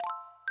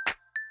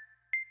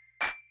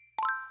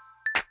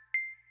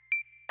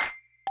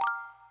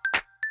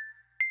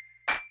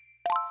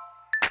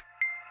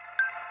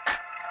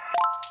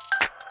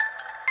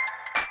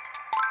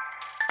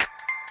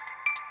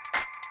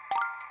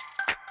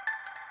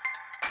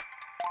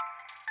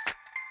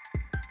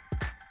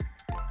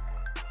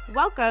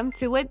Welcome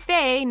to What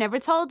They Never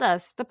Told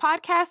Us, the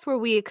podcast where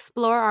we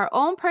explore our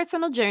own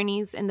personal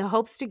journeys in the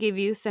hopes to give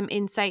you some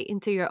insight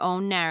into your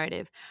own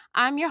narrative.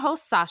 I'm your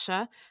host,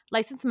 Sasha,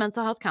 licensed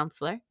mental health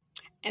counselor.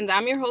 And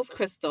I'm your host,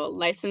 Crystal,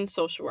 licensed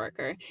social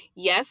worker.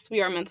 Yes,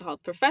 we are mental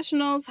health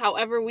professionals.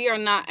 However, we are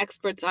not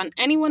experts on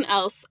anyone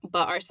else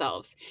but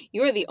ourselves.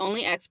 You are the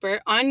only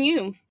expert on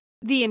you.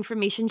 The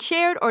information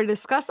shared or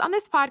discussed on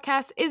this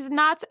podcast is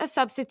not a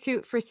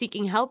substitute for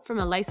seeking help from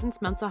a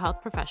licensed mental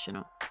health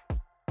professional.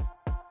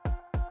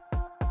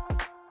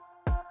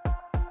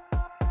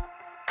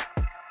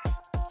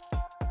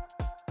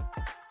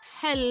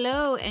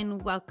 Hello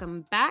and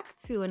welcome back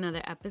to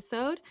another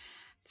episode.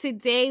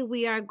 Today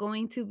we are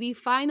going to be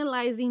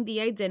finalizing the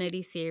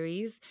identity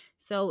series.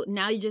 So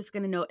now you're just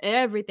going to know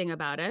everything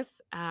about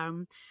us.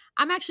 I'm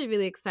actually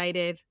really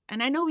excited.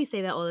 And I know we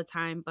say that all the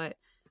time, but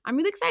I'm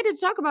really excited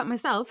to talk about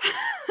myself.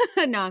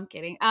 No, I'm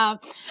kidding. I'm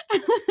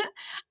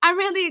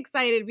really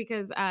excited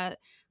because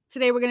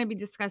today we're going to be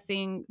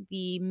discussing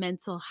the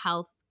mental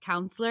health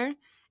counselor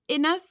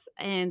in us.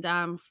 And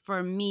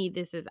for me,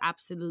 this is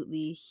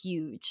absolutely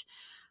huge.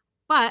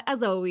 But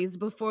as always,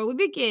 before we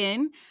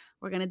begin,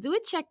 we're going to do a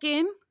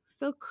check-in.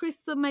 So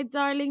Crystal, my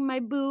darling, my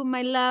boo,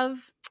 my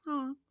love.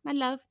 Oh, my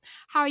love.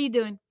 How are you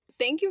doing?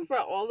 Thank you for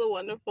all the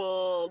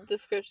wonderful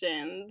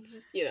descriptions,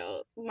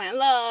 my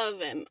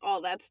love and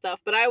all that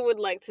stuff. But I would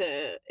like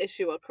to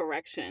issue a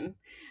correction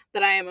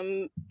that I am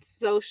a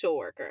social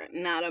worker,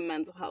 not a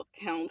mental health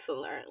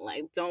counselor.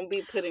 Like, don't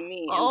be putting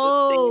me in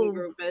the same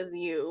group as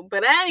you.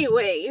 But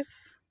anyways.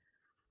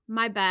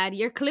 My bad.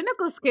 Your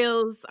clinical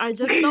skills are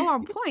just so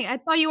on point. I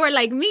thought you were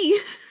like me.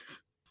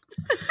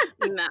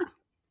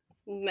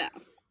 No.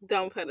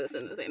 Don't put us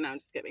in the same. No, I'm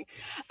just kidding.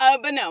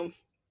 But no.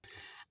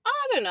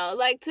 I don't know.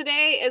 Like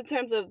today, in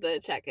terms of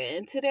the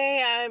check-in,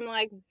 today I'm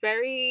like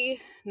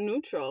very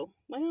neutral.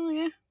 Well,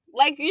 yeah.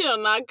 Like,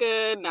 not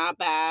good, not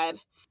bad.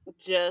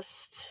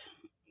 Just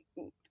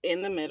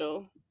in the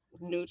middle.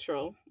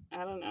 Neutral.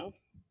 I don't know.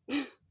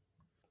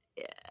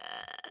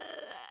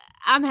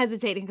 I'm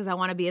hesitating because I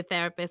want to be a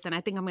therapist and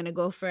I think I'm going to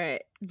go for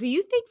it. Do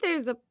you think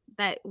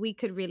that we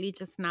could really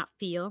just not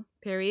feel,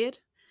 period?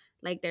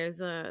 Like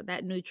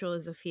that neutral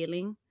is a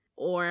feeling,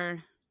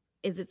 or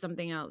is it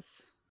something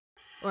else?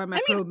 Or am I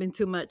probing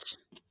too much?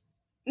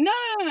 No.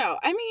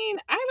 I mean,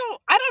 I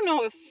don't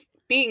know if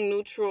being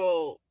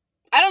neutral,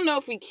 I don't know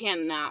if we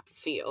cannot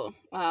feel.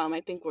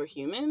 I think we're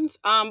humans.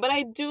 But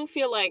I do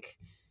feel like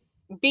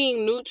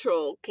being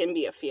neutral can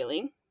be a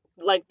feeling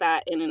like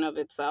that in and of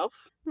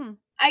itself.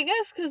 I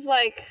guess because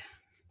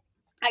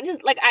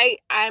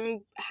I'm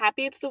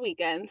happy it's the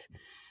weekend.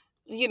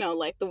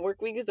 Like the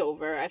work week is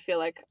over. I feel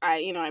like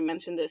I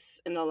mentioned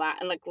this in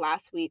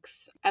last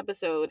week's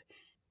episode,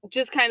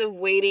 just kind of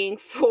waiting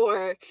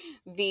for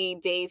the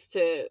days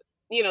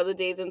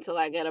until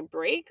I get a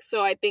break.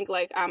 So I think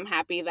like I'm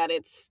happy that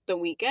it's the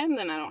weekend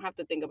and I don't have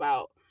to think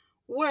about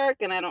work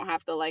and I don't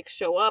have to like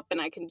show up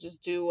and I can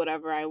just do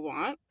whatever I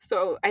want.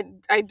 So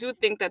I do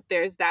think that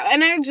there's that.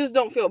 And I just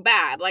don't feel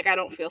bad. Like I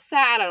don't feel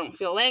sad, I don't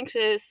feel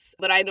anxious,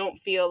 but I don't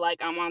feel like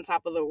I'm on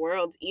top of the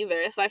world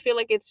either. So I feel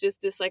like it's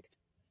just this like,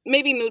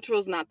 maybe neutral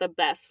is not the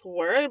best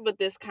word, but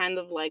this kind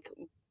of like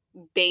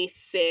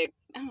basic,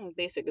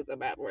 basic is a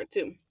bad word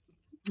too.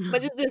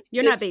 But just this.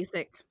 You're not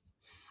basic.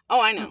 Oh,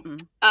 I know.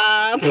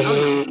 I'm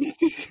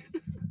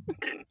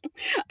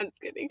just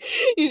kidding.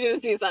 You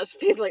should see Sasha's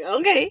face like,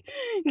 okay.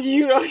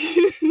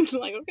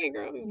 Like, okay,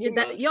 girl.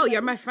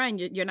 You're my friend.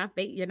 You're not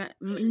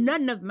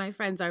none of my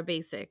friends are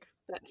basic.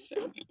 That's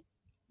true.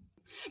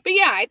 But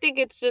yeah, I think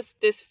it's just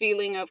this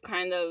feeling of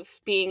kind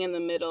of being in the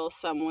middle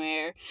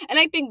somewhere. And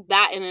I think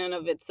that in and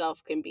of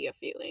itself can be a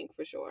feeling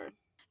for sure.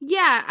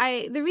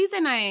 Yeah, the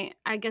reason I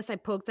guess I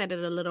poked at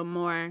it a little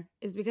more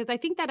is because I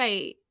think that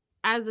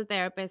as a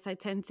therapist, I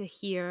tend to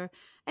hear,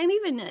 and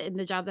even in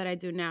the job that I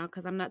do now,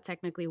 because I'm not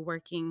technically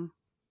working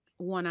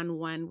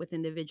one-on-one with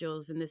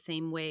individuals in the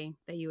same way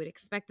that you would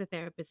expect a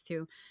therapist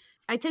to,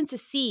 I tend to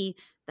see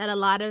that a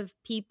lot of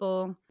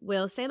people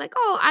will say like,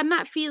 oh, I'm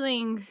not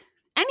feeling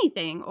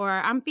anything, or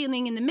I'm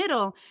feeling in the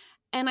middle.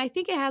 And I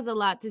think it has a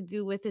lot to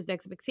do with this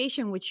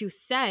expectation, which you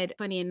said,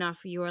 funny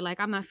enough, you were like,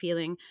 I'm not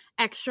feeling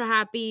extra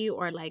happy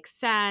or like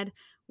sad,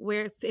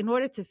 where in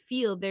order to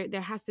feel, there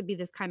has to be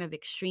this kind of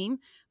extreme.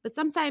 But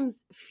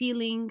sometimes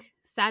feeling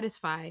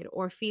satisfied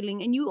or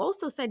feeling, and you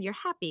also said you're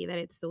happy that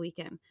it's the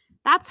weekend.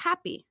 That's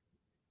happy,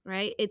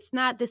 right? It's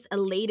not this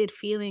elated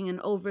feeling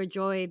and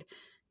overjoyed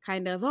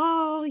kind of,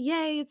 oh,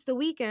 yay, it's the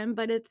weekend,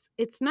 but it's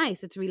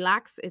nice, it's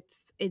relaxed,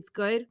 it's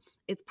good,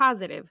 it's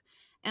positive.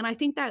 And I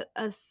think that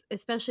us,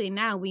 especially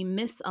now, we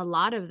miss a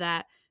lot of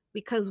that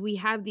because we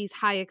have these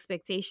high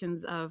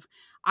expectations of,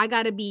 I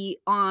got to be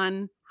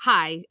on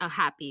high,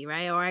 happy,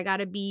 right? Or I got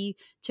to be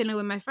chilling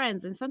with my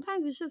friends. And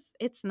sometimes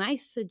it's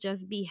nice to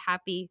just be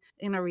happy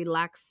in a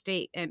relaxed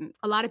state. And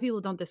a lot of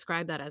people don't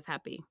describe that as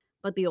happy.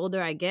 But the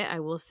older I get, I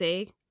will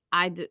say,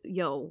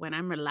 when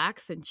I'm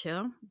relaxed and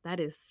chill,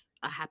 that is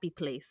a happy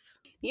place.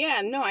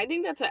 Yeah, no, I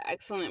think that's an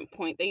excellent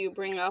point that you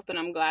bring up. And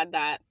I'm glad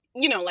that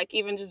you know, like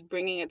even just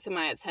bringing it to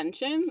my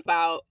attention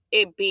about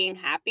it being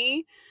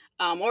happy,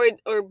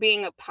 or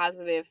being a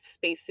positive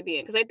space to be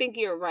in. Because I think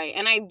you're right,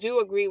 and I do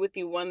agree with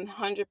you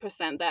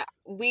 100% that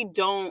we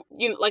don't,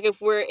 you know, like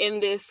if we're in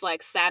this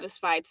like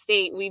satisfied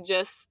state, we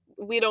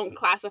don't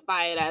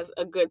classify it as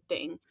a good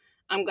thing.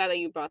 I'm glad that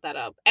you brought that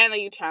up and that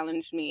you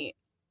challenged me,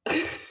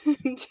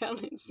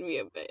 challenged me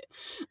a bit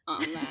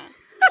on that.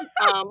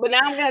 But now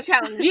I'm gonna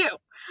challenge you.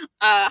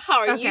 How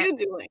are Okay. you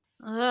doing?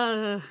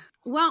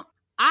 Well,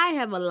 I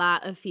have a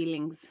lot of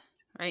feelings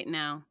right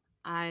now.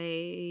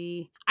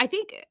 I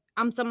think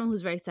I'm someone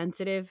who's very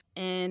sensitive,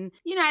 and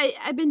you know,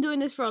 I've been doing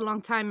this for a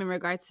long time in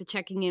regards to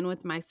checking in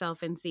with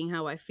myself and seeing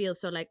how I feel.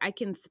 So like I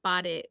can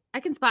spot it. I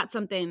can spot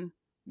something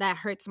that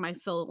hurts my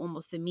soul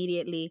almost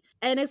immediately.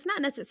 And it's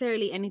not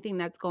necessarily anything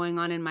that's going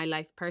on in my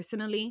life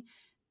personally.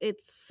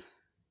 It's,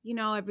 you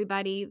know,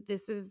 everybody,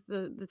 this is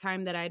the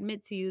time that I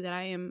admit to you that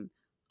I am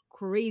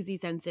crazy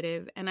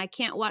sensitive and I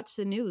can't watch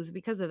the news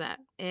because of that.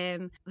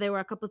 And there were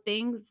a couple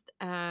things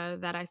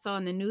that I saw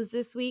in the news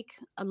this week,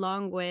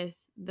 along with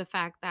the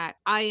fact that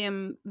I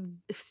am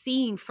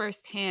seeing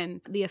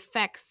firsthand the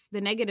effects, the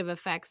negative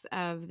effects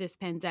of this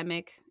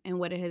pandemic and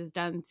what it has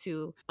done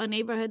to a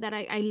neighborhood that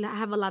I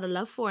have a lot of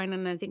love for. And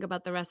then I think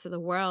about the rest of the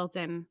world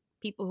and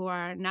people who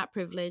are not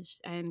privileged,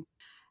 and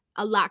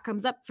a lot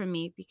comes up for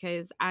me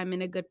because I'm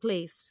in a good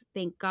place,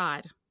 thank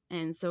God.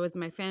 And so is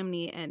my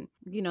family. And,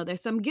 you know,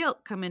 there's some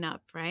guilt coming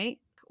up, right?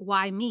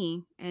 Why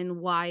me?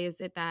 And why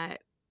is it that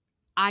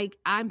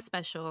I'm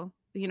special?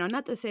 You know,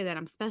 not to say that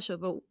I'm special,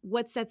 but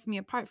what sets me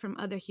apart from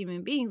other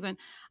human beings? And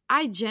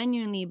I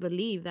genuinely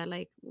believe that,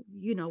 like,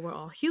 you know, we're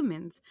all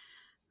humans.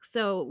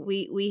 So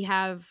we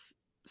have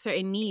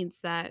certain needs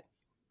that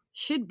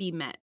should be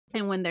met.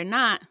 And when they're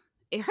not,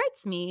 it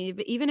hurts me,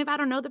 even if I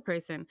don't know the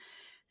person.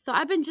 So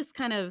I've been just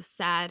kind of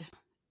sad,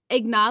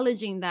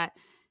 acknowledging that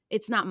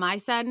it's not my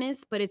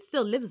sadness, but it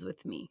still lives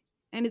with me.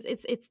 And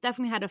it's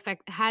definitely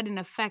had an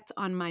effect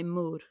on my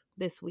mood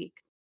this week.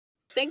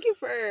 Thank you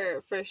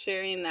for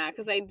sharing that,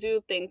 because I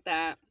do think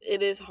that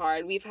it is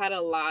hard. We've had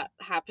a lot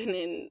happen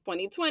in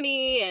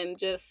 2020, and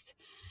just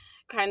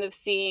kind of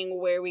seeing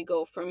where we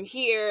go from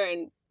here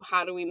and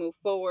how do we move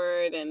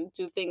forward and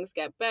do things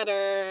get better.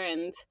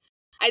 And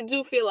I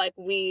do feel like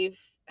we've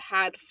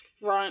had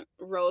front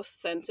row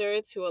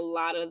center to a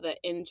lot of the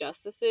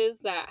injustices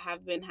that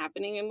have been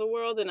happening in the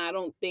world. And I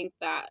don't think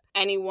that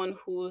anyone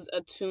who's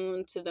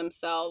attuned to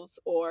themselves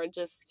or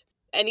just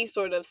any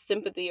sort of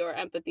sympathy or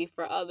empathy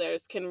for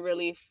others can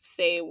really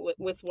say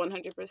with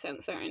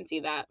 100% certainty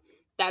that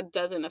that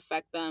doesn't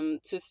affect them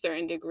to a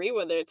certain degree,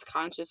 whether it's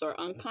conscious or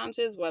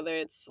unconscious, whether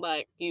it's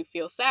like you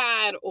feel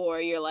sad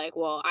or you're like,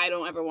 well, I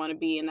don't ever want to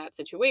be in that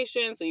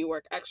situation. So you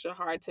work extra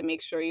hard to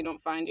make sure you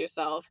don't find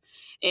yourself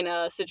in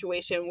a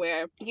situation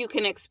where you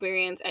can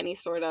experience any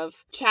sort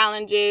of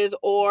challenges,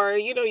 or,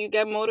 you know, you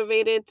get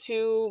motivated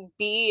to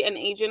be an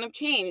agent of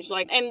change.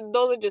 Like, and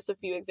those are just a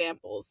few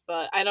examples,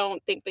 but I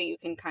don't think that you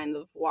can kind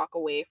of walk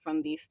away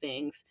from these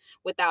things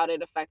without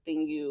it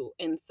affecting you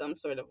in some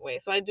sort of way.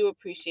 So I do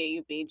appreciate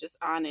you being just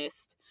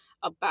honest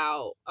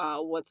about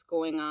what's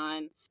going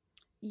on.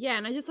 Yeah,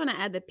 and I just want to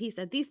add the piece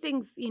that these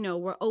things, you know,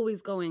 were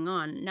always going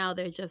on. Now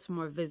they're just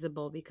more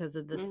visible because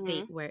of the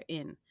state we're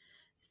in.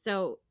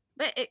 So,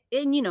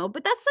 and you know,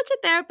 but that's such a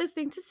therapist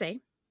thing to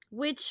say,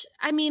 which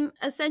I mean,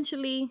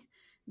 essentially,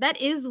 that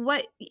is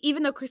what,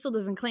 even though Crystal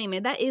doesn't claim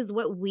it, that is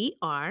what we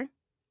are,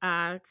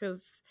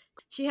 because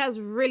she has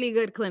really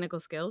good clinical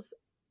skills,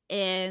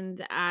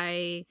 and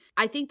I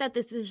think that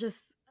this is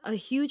just a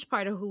huge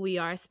part of who we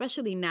are,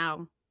 especially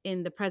now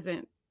in the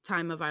present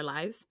time of our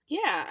lives.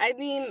 Yeah, I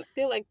mean, I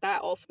feel like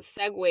that also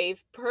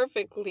segues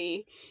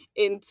perfectly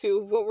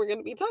into what we're going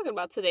to be talking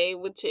about today,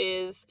 which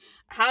is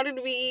how did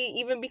we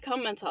even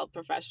become mental health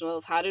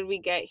professionals? How did we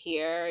get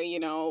here? You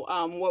know,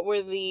 what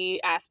were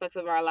the aspects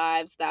of our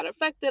lives that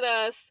affected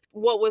us?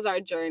 What was our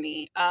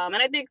journey? And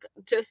I think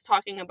just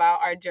talking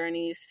about our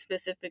journeys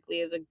specifically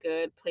is a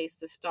good place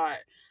to start.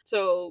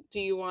 So, do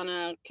you want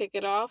to kick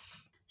it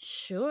off?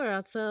 Sure,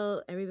 I'll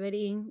tell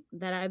everybody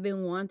that I've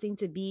been wanting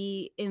to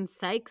be in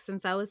psych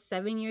since I was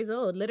 7 years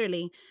old,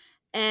 literally.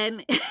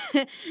 And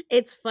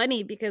it's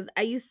funny because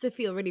I used to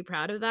feel really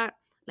proud of that.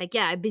 Like,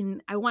 yeah,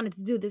 I wanted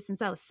to do this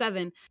since I was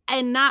 7,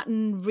 and not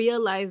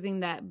realizing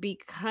that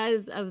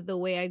because of the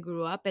way I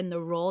grew up and the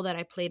role that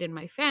I played in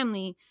my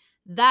family,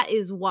 that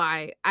is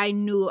why I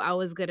knew I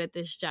was good at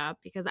this job,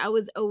 because I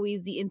was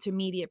always the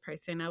intermediate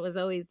person. I was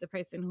always the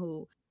person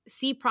who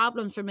see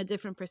problems from a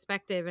different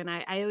perspective, and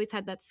I always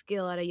had that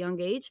skill at a young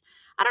age.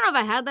 I don't know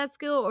if I had that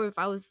skill or if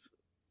I was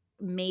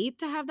made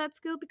to have that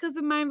skill because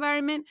of my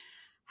environment.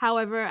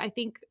 However, I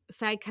think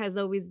psych has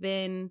always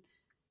been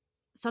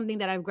something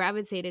that I've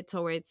gravitated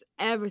towards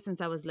ever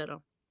since I was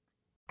little.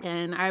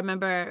 And I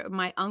remember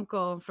my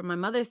uncle from my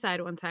mother's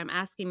side one time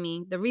asking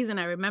me, the reason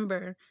I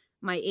remember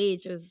my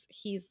age was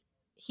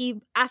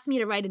he asked me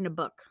to write in a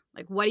book,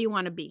 like, what do you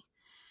want to be?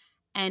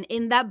 And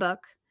in that book,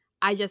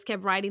 I just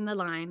kept writing the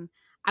line,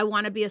 I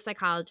want to be a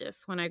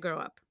psychologist when I grow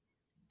up.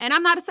 And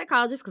I'm not a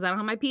psychologist because I don't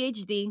have my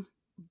PhD,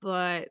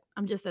 but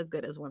I'm just as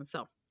good as one.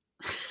 So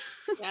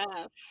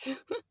Yes.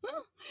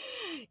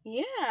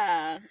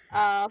 Yeah.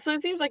 So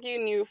it seems like you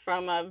knew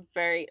from a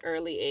very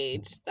early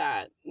age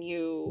that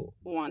you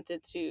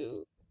wanted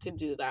to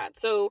do that.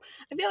 So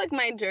I feel like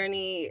my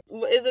journey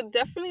is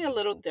definitely a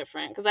little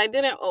different because I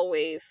didn't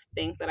always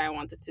think that I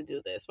wanted to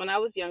do this. When I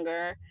was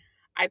younger,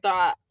 I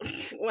thought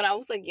when I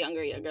was like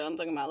younger, I'm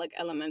talking about like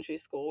elementary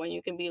school, when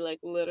you can be like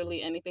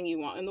literally anything you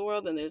want in the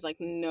world and there's like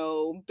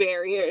no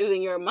barriers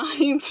in your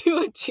mind to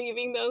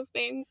achieving those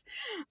things.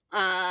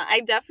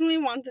 I definitely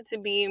wanted to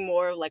be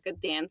more of like a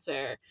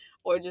dancer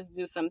or just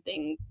do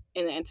something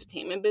in the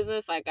entertainment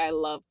business. Like I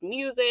loved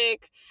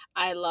music.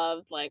 I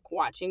loved like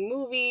watching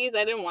movies.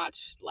 I didn't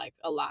watch like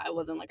a lot. It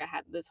wasn't like I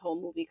had this whole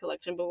movie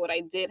collection, but what I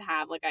did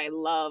have, like I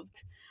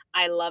loved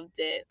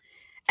it.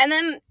 And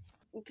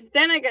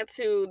then I get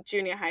to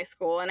junior high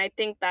school, and I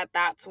think that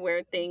that's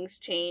where things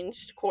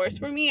changed course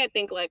for me. I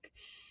think like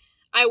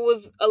I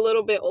was a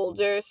little bit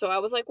older, so I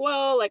was like,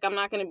 well, like I'm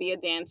not going to be a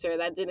dancer.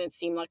 That didn't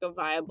seem like a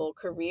viable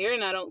career,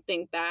 and I don't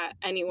think that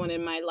anyone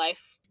in my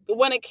life,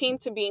 when it came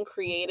to being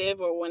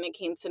creative or when it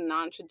came to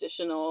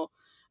non-traditional,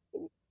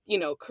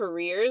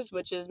 careers,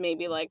 which is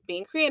maybe like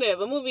being creative,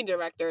 a movie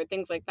director,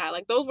 things like that.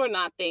 Like those were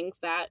not things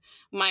that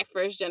my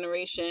first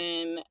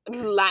generation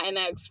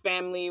Latinx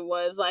family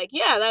was like,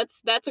 yeah,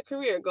 that's a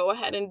career. Go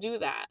ahead and do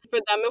that. For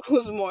them, it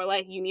was more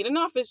like you need an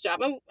office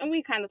job, and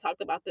we kind of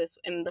talked about this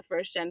in the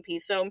first gen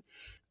piece. So,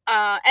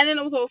 and then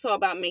it was also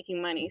about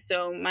making money.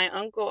 So my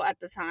uncle at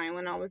the time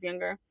when I was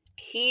younger,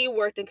 he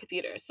worked in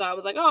computers. So I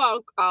was like,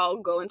 oh, I'll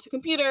go into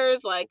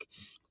computers. Like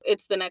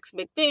it's the next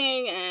big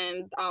thing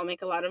and I'll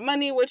make a lot of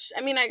money, which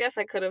I mean, I guess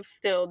I could have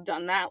still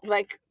done that.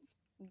 Like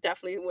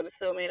definitely would have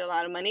still made a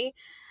lot of money.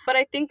 But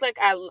I think like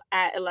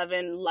at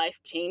 11, life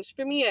changed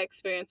for me. I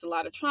experienced a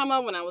lot of trauma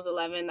when I was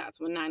 11. That's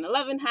when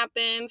 9/11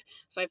 happened.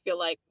 So I feel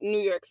like New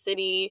York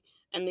City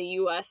and the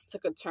US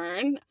took a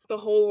turn. The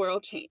whole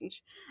world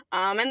changed.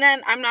 And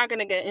then I'm not going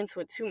to get into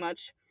it too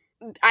much.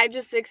 I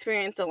just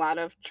experienced a lot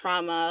of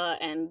trauma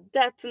and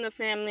deaths in the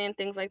family and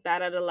things like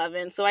that at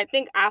 11. So I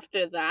think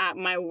after that,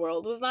 my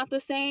world was not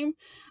the same.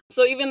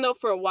 So even though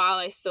for a while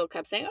I still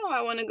kept saying, oh,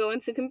 I want to go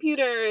into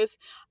computers,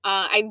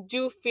 I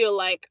do feel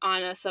like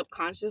on a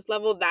subconscious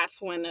level,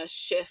 that's when a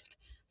shift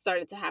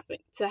started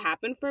to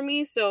happen for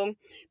me. So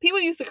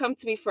people used to come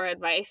to me for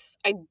advice.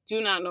 I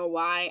do not know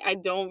why. I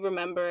don't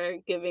remember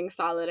giving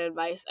solid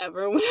advice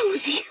ever when I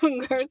was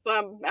younger.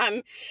 So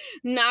I'm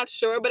not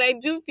sure, but I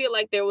do feel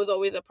like there was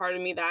always a part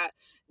of me that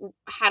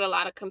had a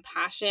lot of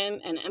compassion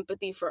and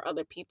empathy for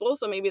other people.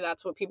 So maybe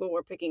that's what people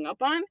were picking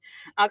up on.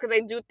 Because I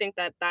do think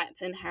that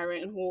that's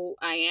inherent in who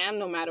I am,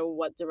 no matter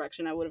what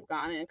direction I would have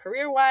gone in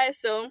career wise.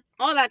 So,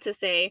 all that to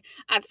say,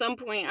 at some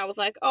point I was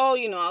like, oh,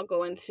 I'll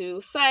go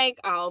into psych.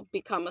 I'll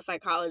become a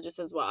psychologist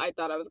as well. I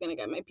thought I was going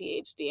to get my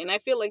PhD. And I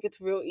feel like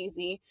it's real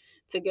easy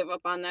to give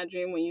up on that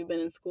dream when you've been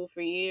in school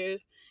for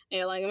years. And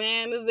you're like,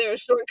 man, is there a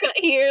shortcut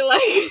here?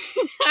 Like,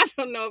 I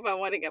don't know if I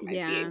want to get my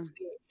Yeah. PhD.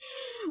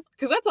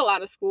 Because that's a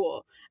lot of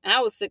school. And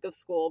I was sick of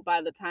school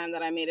by the time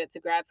that I made it to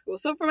grad school.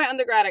 So for my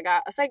undergrad, I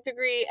got a psych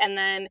degree. And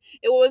then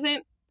it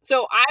wasn't,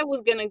 so I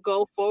was going to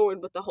go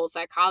forward with the whole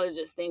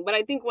psychologist thing. But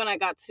I think when I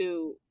got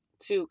to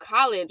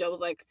college, I was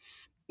like,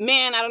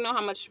 man, I don't know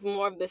how much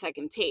more of this I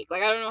can take.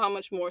 Like, I don't know how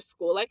much more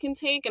school I can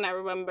take. And I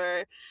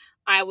remember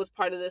I was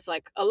part of this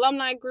like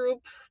alumni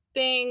group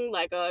thing,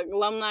 like a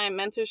alumni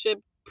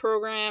mentorship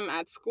program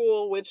at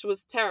school, which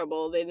was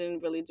terrible. They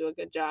didn't really do a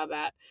good job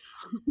at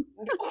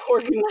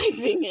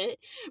organizing it.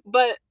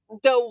 But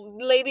the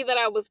lady that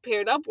I was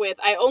paired up with,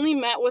 I only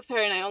met with her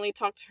and I only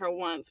talked to her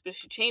once, but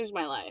she changed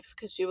my life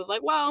because she was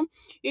like, well,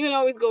 you can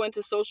always go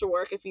into social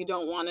work if you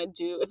don't want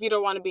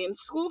to be in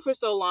school for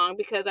so long,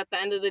 because at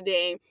the end of the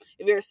day,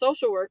 if you're a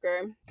social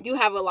worker, you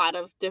have a lot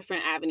of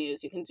different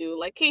avenues you can do,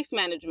 like case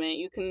management.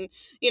 You can,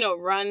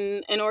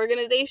 run an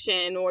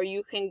organization, or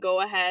you can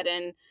go ahead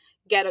and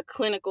get a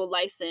clinical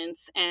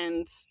license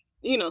and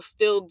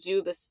still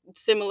do the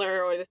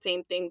similar or the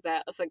same things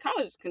that a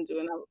psychologist can do.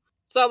 And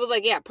so I was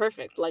like, yeah,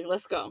 perfect. Like,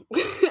 let's go.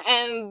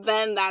 And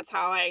then that's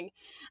how I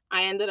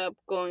ended up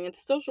going into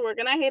social work.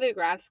 And I hated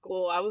grad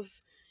school. I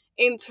was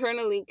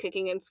internally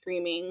kicking and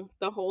screaming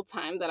the whole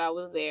time that I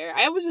was there.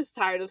 I was just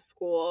tired of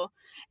school.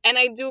 And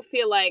I do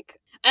feel like,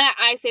 and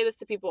I say this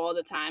to people all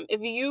the time,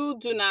 if you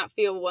do not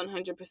feel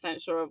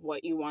 100% sure of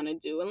what you want to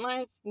do in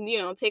life,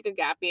 take a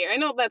gap year. I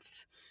know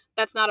that's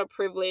not a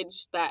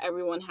privilege that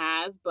everyone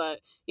has, but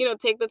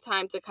take the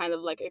time to kind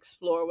of like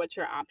explore what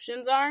your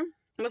options are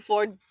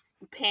before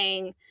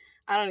paying.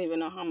 I don't even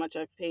know how much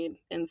I've paid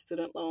in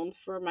student loans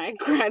for my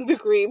grad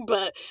degree,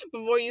 but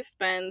before you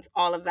spend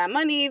all of that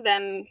money,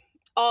 then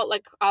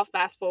I'll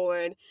fast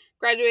forward,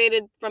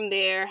 graduated from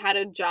there, had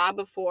a job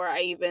before I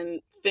even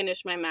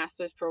finished my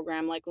master's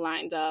program, like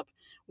lined up,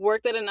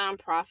 worked at a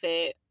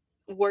nonprofit,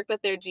 worked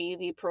at their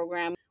GED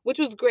program, which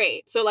was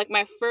great. So like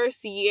my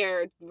first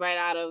year right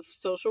out of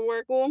social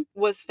work school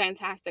was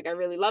fantastic. I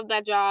really loved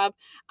that job.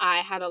 I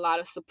had a lot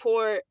of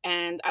support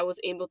and I was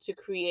able to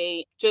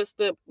create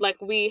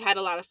we had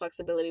a lot of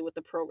flexibility with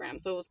the program.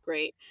 So it was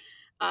great.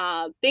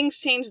 Things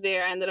changed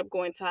there. I ended up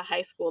going to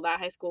high school. That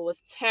high school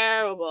was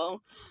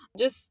terrible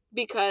just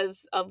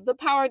because of the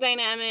power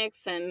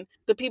dynamics, and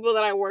the people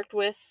that I worked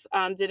with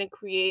didn't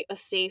create a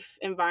safe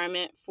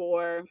environment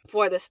for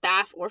the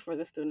staff or for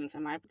the students,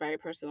 in my very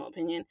personal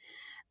opinion.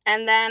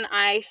 And then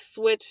I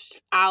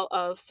switched out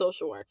of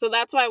social work. So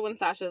that's why when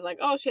Sasha's like,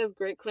 oh, she has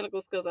great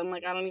clinical skills, I'm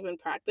like, I don't even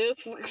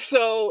practice.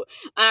 So,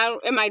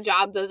 and my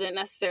job doesn't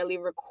necessarily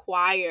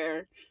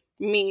require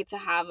me to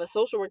have a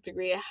social work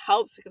degree. It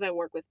helps because I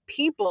work with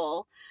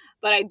people,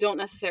 but I don't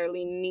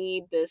necessarily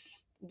need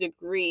this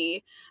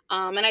degree.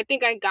 And I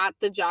think I got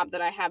the job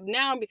that I have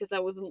now because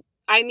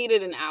I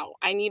needed an out.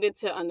 I needed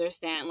to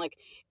understand, like,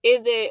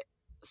 is it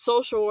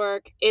social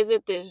work? Is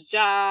it this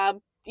job?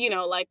 You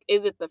know, like,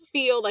 is it the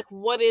field? Like,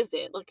 what is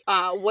it? Like,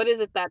 what is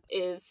it that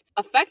is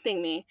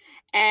affecting me?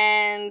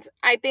 And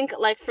I think,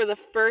 like, for the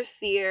first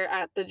year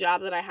at the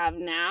job that I have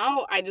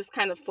now, I just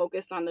kind of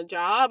focused on the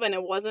job. And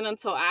it wasn't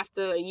until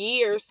after a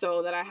year or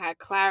so that I had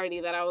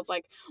clarity that I was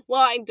like,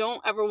 well, I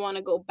don't ever want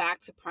to go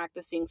back to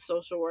practicing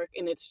social work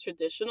in its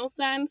traditional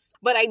sense.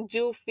 But I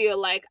do feel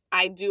like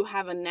I do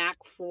have a knack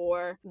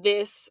for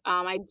this.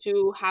 I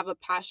do have a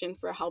passion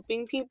for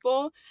helping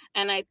people.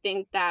 And I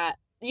think that,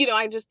 you know,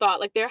 I just thought,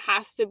 like, there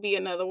has to be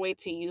another way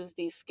to use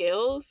these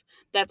skills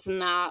that's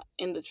not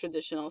in the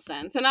traditional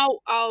sense. And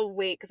I'll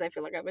wait, because I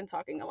feel like I've been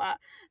talking a lot,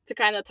 to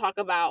kind of talk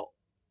about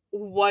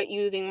what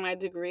using my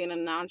degree in a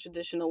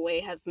non-traditional way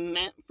has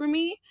meant for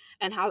me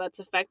and how that's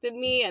affected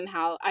me and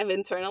how I've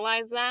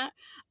internalized that.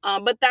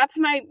 But that's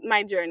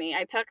my journey.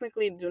 I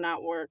technically do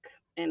not work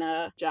in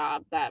a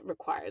job that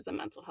requires a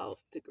mental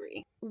health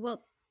degree.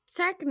 Well,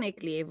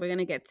 technically, if we're going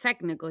to get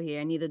technical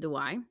here, neither do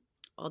I.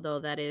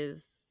 Although that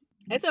is...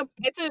 It's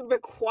a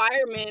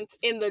requirement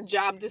in the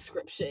job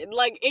description.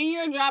 Like, in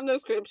your job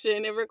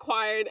description, it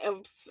required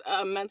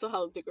a mental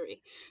health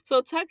degree.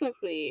 So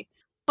technically...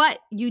 But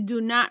you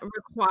do not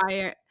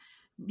require...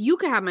 You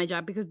could have my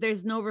job because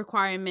there's no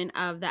requirement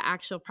of the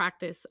actual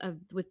practice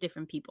with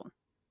different people.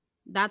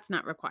 That's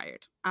not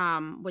required,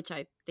 which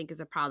I think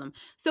is a problem.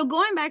 So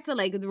going back to,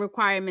 like, the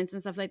requirements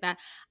and stuff like that,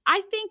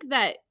 I think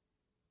that,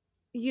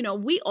 you know,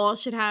 we all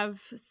should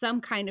have some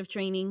kind of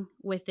training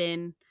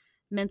within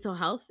mental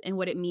health and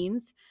what it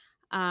means.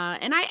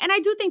 And I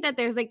do think that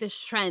there's, like, this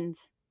trend,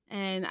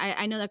 and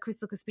I know that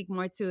Crystal could speak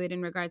more to it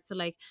in regards to,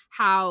 like,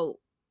 how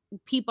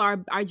people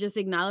are just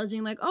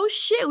acknowledging, like, oh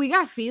shit, we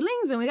got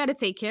feelings and we got to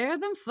take care of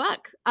them.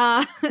 Fuck.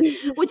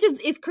 Which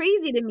is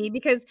crazy to me,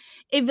 because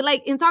if,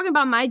 like, in talking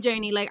about my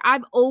journey, like,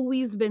 I've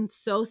always been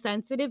so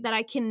sensitive that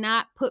I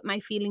cannot put my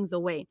feelings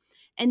away.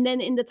 And then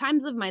in the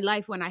times of my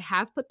life when I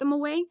have put them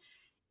away,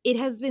 it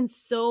has been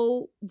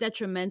so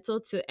detrimental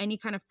to any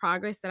kind of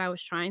progress that I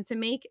was trying to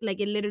make.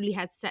 Like, it literally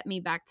had set me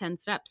back 10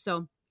 steps.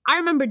 So I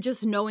remember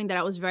just knowing that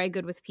I was very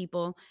good with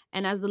people.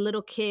 And as a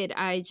little kid,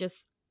 I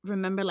just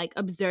remember, like,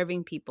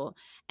 observing people.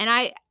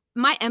 And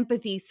my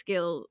empathy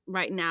skill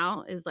right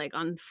now is, like,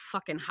 on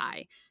fucking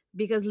high,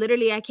 because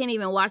literally I can't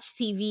even watch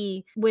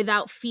TV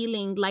without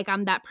feeling like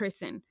I'm that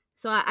person.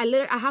 So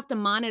I have to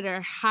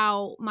monitor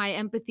how my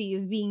empathy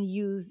is being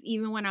used,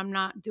 even when I'm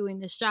not doing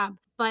this job.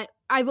 But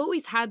I've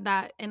always had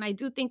that. And I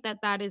do think that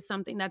that is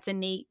something that's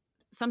innate.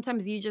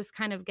 Sometimes you just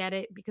kind of get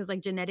it because,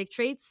 like, genetic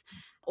traits,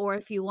 or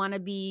if you want to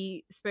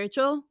be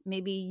spiritual,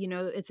 maybe, you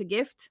know, it's a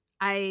gift.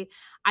 I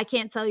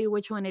can't tell you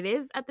which one it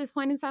is at this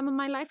point in time in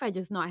my life. I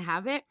just know I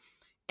have it.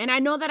 And I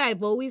know that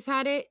I've always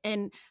had it.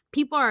 And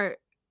people are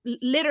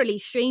literally,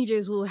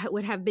 strangers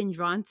would have been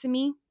drawn to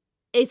me.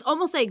 It's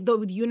almost like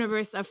the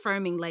universe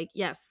affirming, like,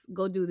 yes,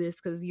 go do this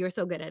because you're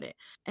so good at it.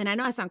 And I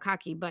know I sound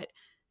cocky, but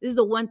this is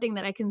the one thing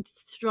that I can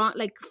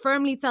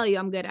firmly tell you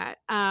I'm good at.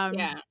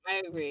 Yeah,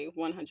 I agree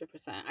 100%.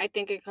 I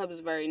think it comes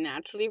very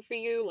naturally for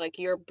you. Like,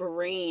 your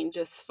brain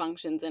just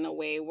functions in a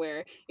way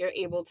where you're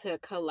able to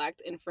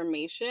collect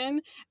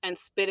information and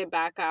spit it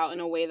back out in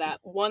a way that,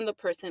 one, the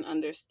person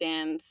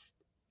understands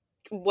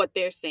what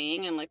they're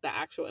saying and, like, the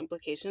actual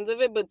implications of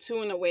it, but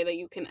two, in a way that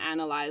you can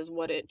analyze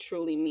what it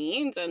truly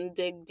means and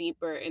dig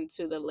deeper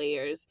into the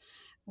layers,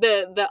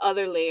 the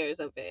other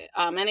layers of it.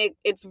 And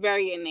it's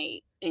very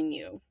innate in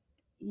you.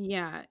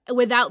 Yeah,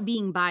 without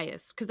being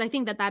biased, because I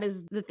think that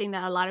is the thing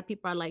that a lot of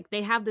people are like,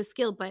 they have the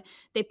skill, but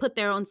they put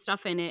their own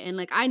stuff in it. And,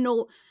 like, I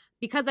know,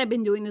 because I've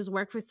been doing this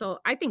work for so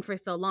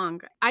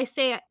long. I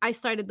say I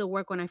started the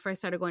work when I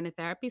first started going to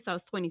therapy, so I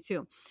was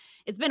 22.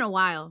 It's been a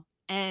while,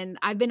 and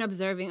I've been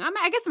observing,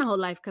 I guess my whole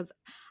life, because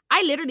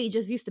I literally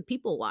just used to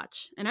people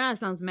watch. And I know that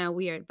sounds mad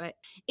weird, but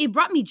it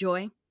brought me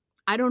joy.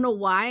 I don't know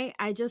why.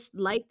 I just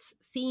liked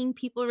seeing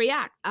people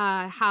react.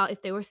 How,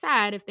 if they were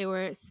sad, if they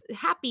were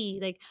happy,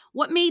 like,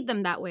 what made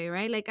them that way,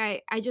 right? Like,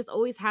 I just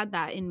always had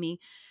that in me.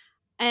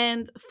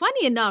 And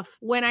funny enough,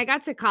 when I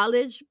got to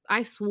college,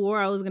 I swore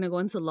I was going to go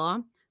into law,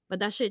 but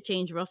that shit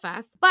changed real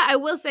fast. But I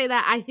will say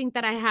that I think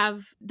that I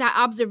have that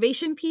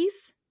observation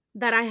piece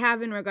that I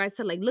have in regards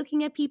to, like,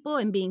 looking at people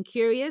and being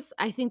curious.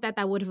 I think that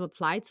would have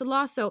applied to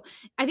law. So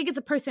I think it's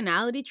a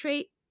personality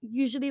trait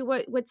usually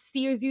what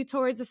steers you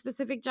towards a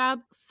specific job.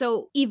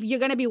 So if you're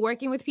going to be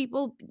working with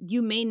people,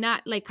 you may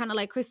not, like, kind of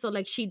like Crystal,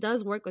 like she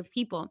does work with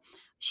people.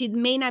 She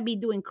may not be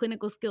doing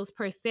clinical skills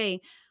per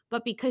se,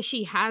 but because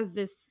she has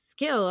this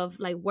skill of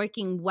like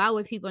working well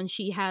with people, and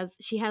she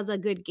has a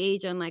good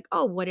gauge on like,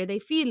 oh, what are they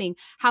feeling?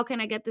 How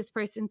can I get this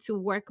person to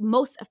work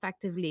most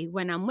effectively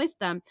when I'm with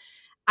them?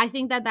 I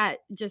think that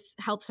just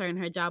helps her in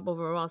her job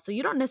overall. So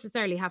you don't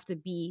necessarily have to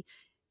be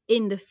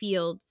in the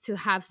field to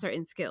have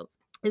certain skills,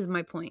 is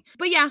my point.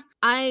 But yeah,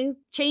 I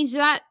changed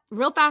that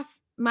real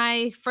fast.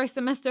 My first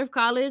semester of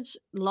college,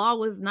 law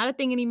was not a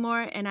thing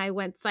anymore, and I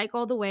went psych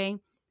all the way.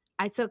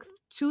 I took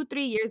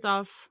 3 years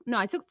off. No,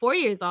 I took 4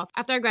 years off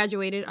after I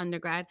graduated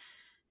undergrad.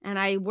 And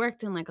I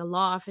worked in like a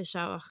law office.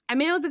 I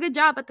mean, it was a good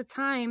job at the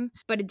time,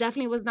 but it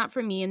definitely was not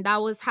for me. And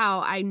that was how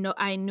I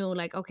knew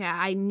like, okay,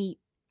 I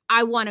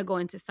want to go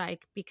into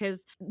psych,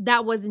 because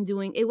that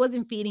it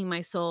wasn't feeding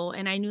my soul.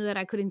 And I knew that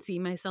I couldn't see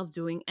myself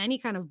doing any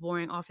kind of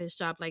boring office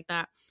job like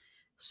that.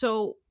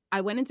 So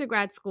I went into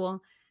grad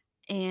school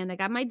and I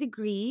got my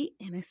degree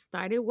and I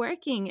started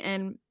working,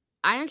 and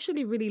I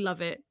actually really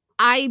love it.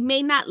 I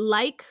may not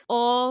like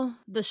all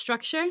the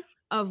structure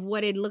of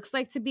what it looks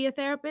like to be a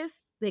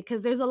therapist,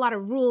 because there's a lot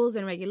of rules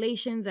and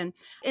regulations, and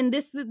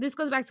this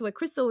goes back to what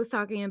Crystal was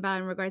talking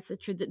about in regards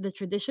to the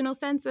traditional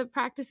sense of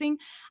practicing.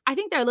 I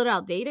think they're a little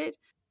outdated,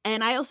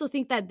 and I also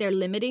think that they're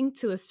limiting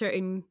to a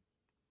certain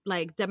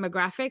like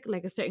demographic,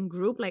 like a certain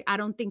group. Like I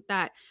don't think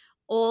that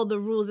all the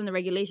rules and the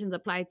regulations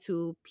apply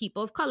to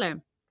people of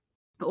color,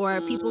 or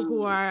people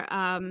who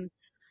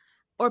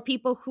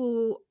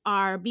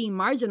are being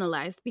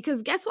marginalized,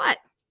 because guess what?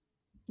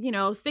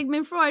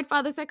 Sigmund Freud,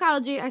 father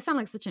psychology. I sound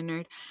like such a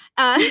nerd.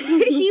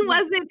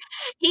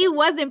 He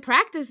wasn't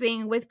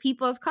practicing with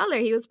people of color.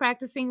 He was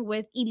practicing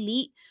with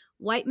elite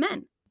white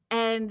men.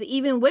 And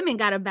even women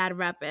got a bad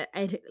rep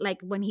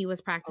like when he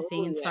was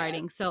practicing and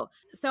starting. So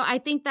I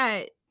think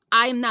that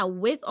I am not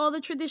with all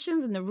the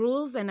traditions and the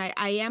rules, and I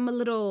am a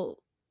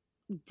little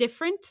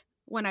different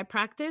when I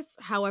practice.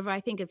 However,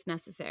 I think it's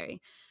necessary.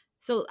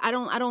 So I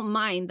don't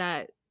mind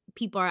that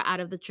people are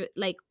out of the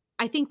like.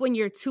 I think when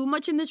you're too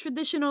much in the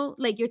traditional,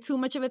 like you're too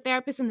much of a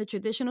therapist in the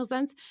traditional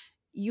sense,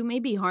 you may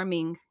be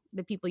harming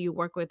the people you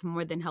work with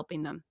more than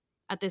helping them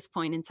at this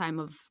point in time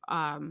of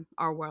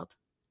our world.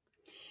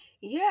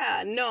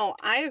 Yeah, no,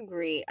 I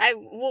agree.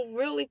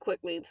 Really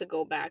quickly, to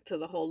go back to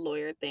the whole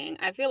lawyer thing,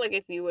 I feel like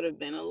if you would have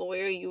been a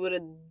lawyer, you would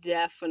have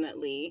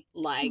definitely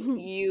like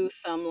used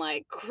some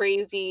like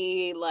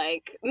crazy,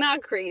 like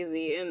not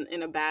crazy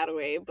in a bad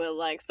way, but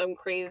like some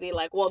crazy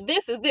like, well,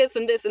 this is this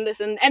and this and this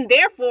and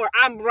therefore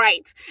I'm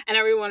right, and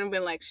everyone would have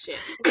been like, shit.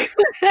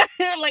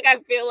 Like I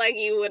feel like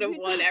you would have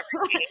won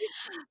everything.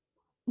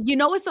 You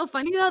know what's so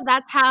funny though?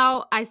 That's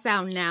how I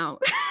sound now.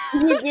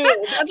 You do.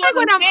 That's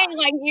what I'm saying.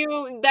 Like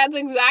that's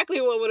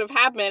exactly what would have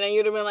happened, and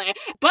you'd have been like,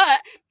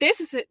 "But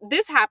this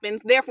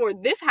happens, therefore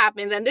this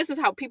happens, and this is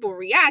how people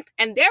react,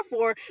 and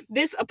therefore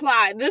this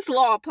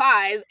law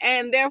applies,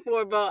 and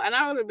therefore, but." And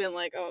I would have been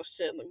like, "Oh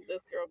shit, look at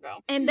this girl go."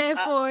 And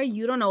therefore,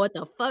 you don't know what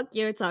the fuck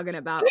you're talking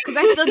about, because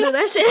I still do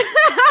that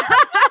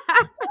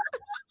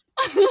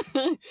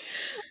shit.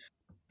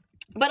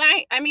 But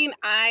I mean,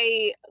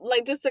 I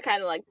like, just to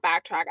kind of like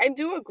backtrack, I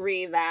do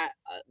agree that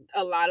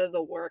a lot of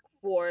the work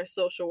for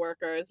social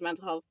workers,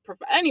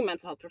 any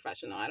mental health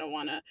professional, I don't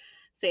want to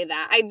say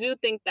that. I do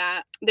think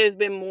that there's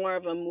been more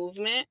of a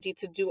movement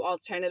to do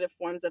alternative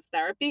forms of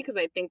therapy, because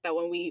I think that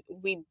when we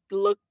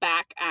look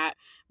back at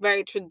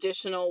very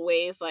traditional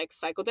ways like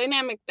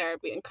psychodynamic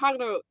therapy and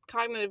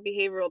cognitive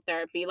behavioral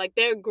therapy, like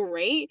they're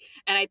great,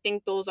 and I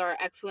think those are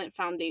excellent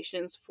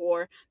foundations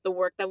for the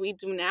work that we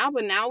do now.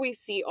 But now we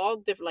see all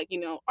different, like,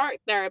 art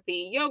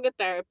therapy, yoga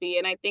therapy,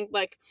 and I think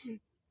like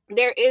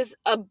there is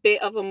a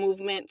bit of a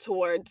movement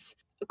towards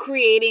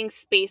creating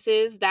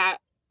spaces that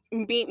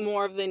meet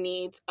more of the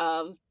needs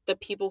of the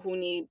people who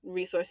need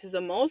resources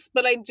the most.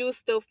 But I do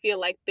still feel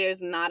like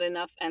there's not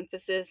enough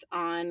emphasis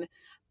on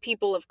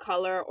people of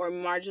color or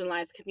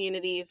marginalized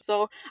communities.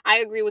 So I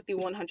agree with you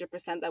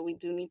 100% that we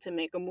do need to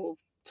make a move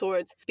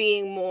towards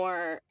being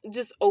more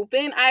just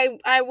open.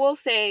 I will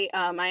say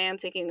I am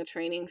taking a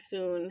training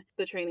soon.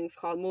 The training's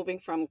called Moving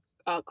from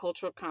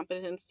Cultural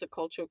Competence to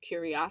Cultural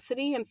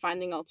Curiosity, and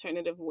finding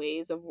alternative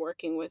ways of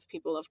working with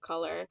people of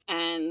color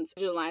and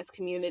marginalized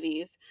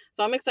communities.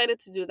 So I'm excited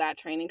to do that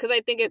training, because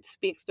I think it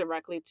speaks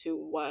directly to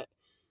what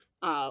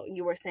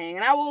you were saying,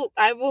 and I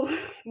will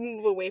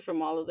move away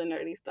from all of the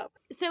nerdy stuff.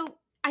 So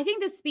I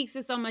think this speaks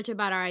to so much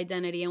about our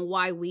identity and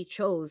why we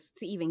chose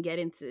to even get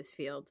into this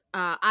field.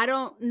 I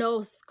don't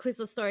know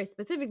Crystal's story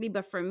specifically,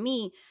 but for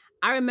me,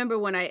 I remember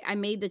when I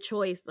made the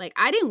choice, like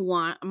I didn't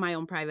want my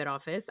own private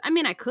office. I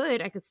mean, I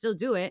could still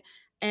do it.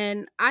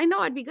 And I know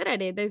I'd be good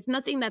at it. There's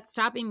nothing that's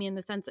stopping me in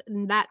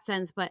that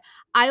sense. But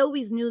I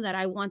always knew that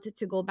I wanted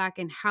to go back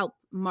and help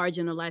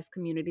marginalized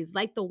communities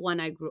like the one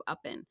I grew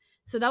up in.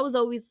 So that was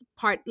always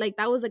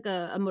that was like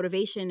a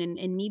motivation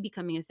in me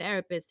becoming a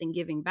therapist and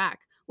giving back,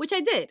 which I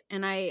did.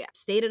 And I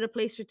stayed at a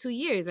place for 2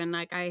 years, and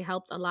like I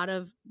helped a lot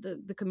of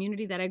the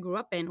community that I grew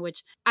up in,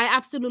 which I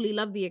absolutely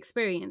loved the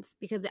experience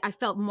because I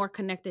felt more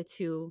connected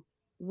to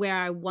where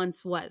I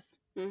once was.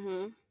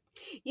 Mm-hmm.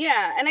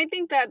 Yeah, and I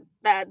think that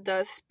that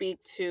does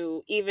speak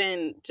to,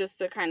 even just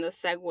to kind of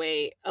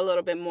segue a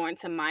little bit more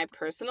into my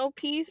personal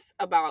piece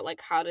about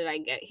like how did I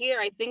get here.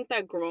 I think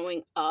that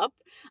growing up,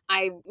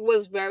 I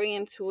was very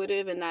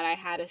intuitive in that I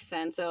had a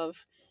sense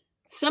of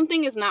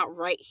something is not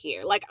right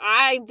here. Like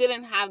I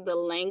didn't have the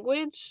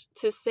language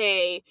to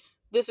say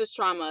this is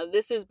trauma,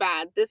 this is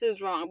bad, this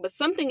is wrong, but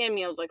something in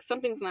me, I was like,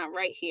 something's not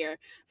right here.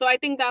 So I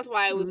think that's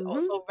why I was Mm-hmm.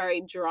 also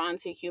very drawn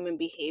to human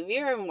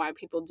behavior and why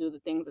people do the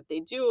things that they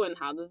do, and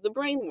how does the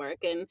brain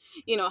work, and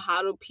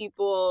how do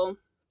people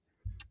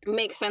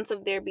make sense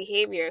of their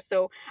behavior.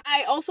 So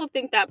I also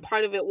think that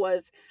part of it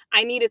was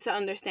I needed to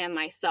understand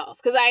myself,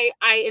 because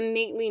I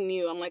innately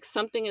knew, I'm like,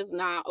 something is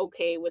not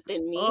okay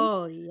within me.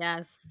 Oh,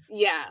 yes.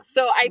 Yeah,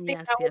 so I think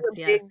Yes, that was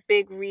yes, a yes.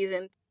 big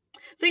reason.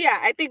 So yeah,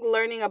 I think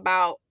learning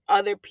about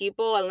other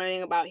people and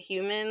learning about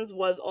humans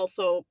was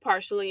also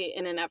partially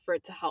in an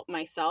effort to help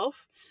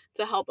myself,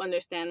 to help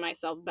understand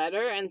myself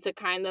better, and to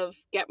kind of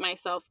get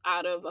myself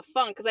out of a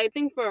funk, because I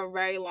think for a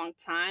very long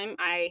time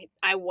I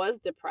was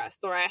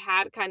depressed, or I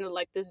had kind of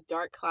like this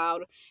dark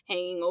cloud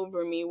hanging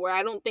over me where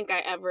I don't think I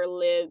ever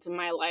lived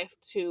my life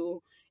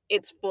to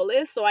its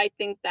fullest. So I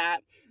think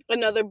that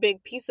another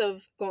big piece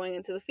of going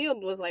into the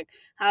field was like,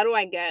 how do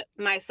I get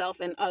myself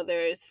and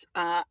others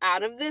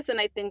out of this? And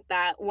I think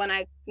that when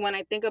I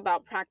think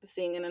about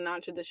practicing in a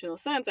non-traditional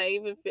sense, I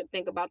even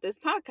think about this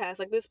podcast.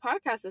 Like, this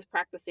podcast is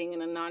practicing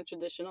in a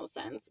non-traditional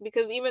sense,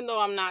 because even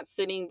though I'm not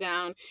sitting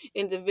down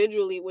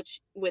individually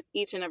with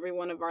each and every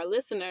one of our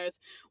listeners,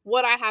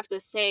 what I have to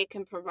say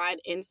can provide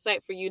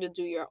insight for you to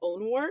do your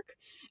own work.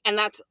 And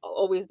that's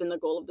always been the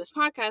goal of this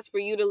podcast, for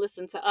you to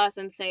listen to us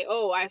and say,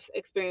 oh, I've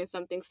experienced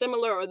something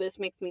similar, or this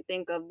makes me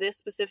think of this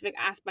specific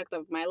aspect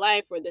of my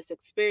life or this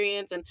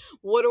experience, and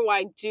what do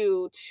I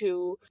do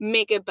to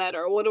make it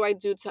better? What do I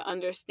do to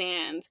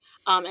understand?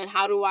 And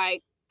how do I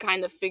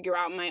kind of figure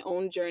out my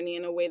own journey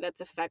in a way that's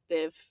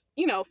effective,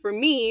 for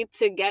me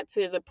to get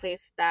to the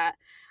place that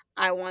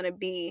I want to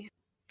be.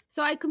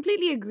 So I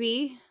completely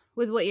agree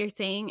with what you're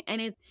saying,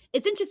 and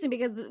it's interesting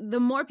because the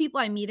more people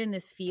I meet in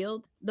this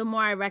field, the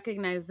more I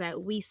recognize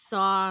that we've.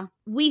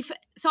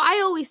 So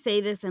I always say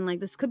this, and like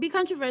this could be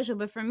controversial,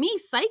 but for me,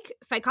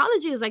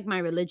 psychology is like my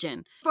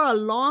religion. For a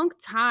long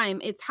time,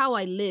 it's how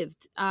I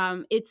lived.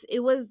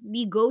 It was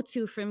the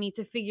go-to for me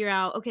to figure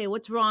out, okay,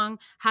 what's wrong?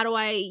 How do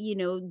I,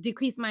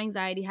 decrease my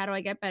anxiety? How do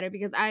I get better?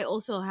 Because I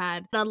also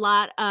had a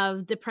lot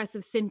of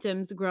depressive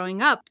symptoms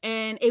growing up,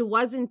 and it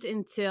wasn't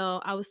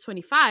until I was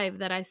 25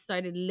 that I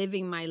started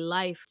living my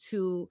life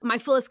to my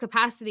fullest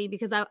capacity,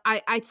 because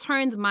I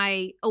turned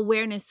my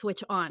awareness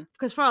switch on.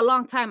 Because for a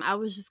long time, I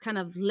was just kind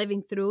of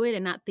living through it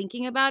and not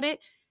thinking about it.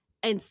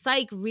 And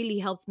psych really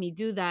helped me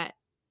do that.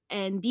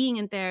 And being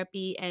in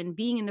therapy and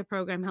being in the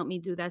program helped me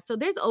do that. So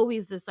there's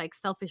always this like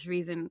selfish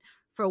reason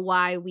for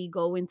why we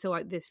go into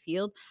this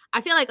field.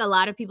 I feel like a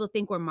lot of people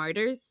think we're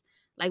martyrs.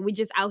 Like, we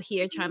just out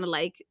here trying to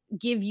like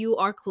give you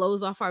our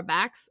clothes off our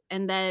backs,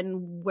 and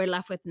then we're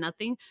left with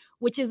nothing,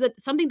 which is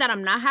something that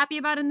I'm not happy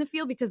about in the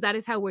field, because that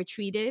is how we're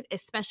treated,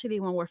 especially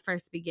when we're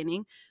first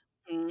beginning.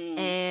 Mm.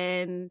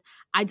 And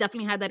I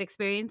definitely had that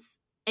experience,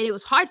 and it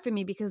was hard for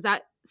me because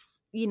that,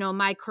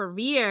 my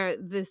career,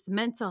 this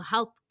mental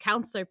health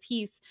counselor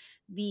piece,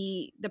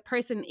 the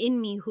person in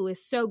me who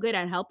is so good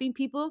at helping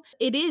people,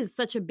 it is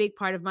such a big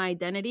part of my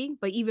identity,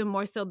 but even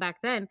more so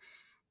back then.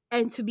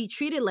 And to be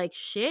treated like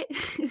shit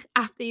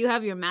after you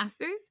have your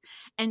master's,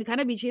 and kind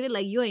of be treated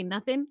like you ain't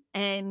nothing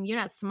and you're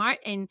not smart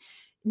and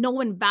no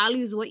one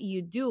values what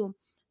you do,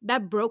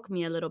 that broke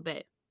me a little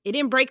bit. It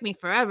didn't break me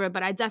forever,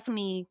 but I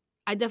definitely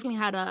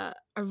had a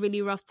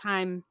really rough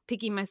time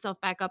picking myself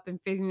back up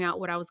and figuring out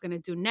what I was going to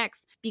do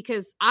next,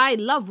 because I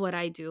love what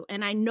I do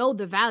and I know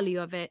the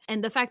value of it.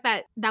 And the fact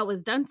that that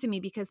was done to me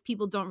because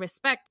people don't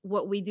respect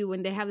what we do,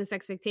 when they have this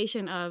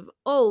expectation of,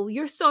 oh,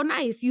 you're so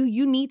nice,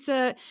 you need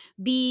to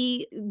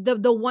be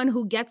the one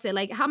who gets it.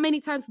 Like, how many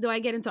times do I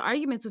get into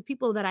arguments with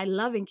people that I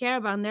love and care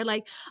about, and they're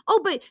like,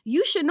 oh, but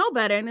you should know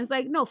better. And it's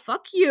like, no,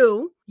 fuck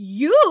you.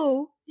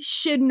 You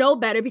should know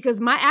better because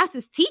my ass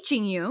is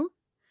teaching you.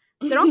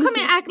 So don't come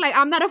and act like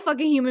I'm not a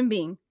fucking human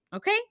being.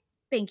 Okay?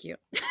 Thank you.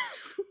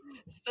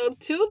 So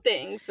two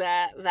things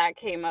that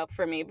came up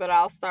for me, but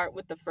I'll start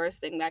with the first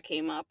thing that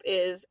came up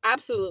is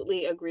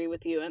absolutely agree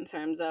with you in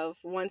terms of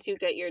once you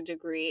get your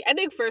degree. I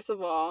think first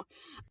of all,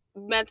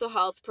 mental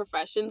health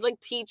professions like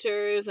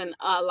teachers and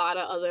a lot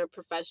of other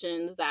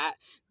professions that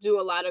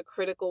do a lot of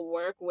critical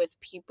work with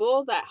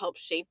people that help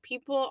shape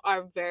people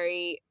are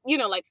very,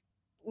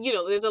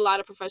 there's a lot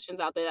of professions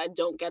out there that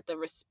don't get the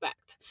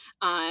respect.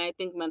 And I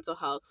think mental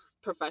health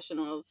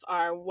professionals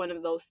are one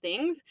of those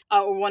things,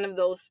 or one of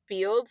those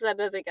fields that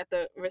doesn't get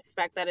the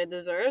respect that it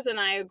deserves. And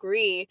I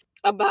agree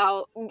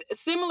about,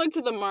 similar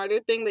to the martyr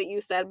thing that you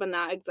said, but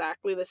not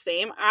exactly the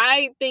same.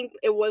 I think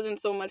it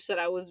wasn't so much that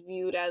I was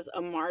viewed as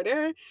a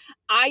martyr.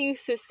 I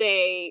used to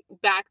say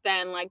back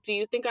then, like, do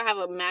you think I have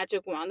a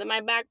magic wand in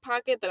my back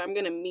pocket that I'm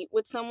going to meet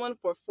with someone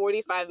for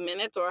 45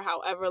 minutes or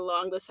however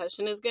long the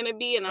session is going to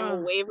be, and I'm going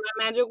to wave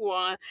my magic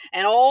wand,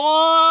 and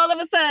all of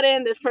a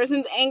sudden this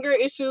person's anger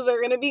issues are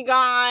going to be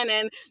gone,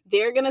 and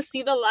they're going to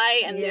see the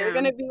light, and they're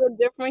going to be a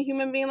different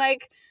human being?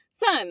 Like,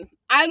 son,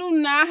 I do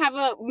not have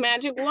a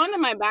magic wand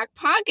in my back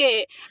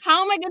pocket.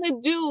 How am I going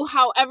to do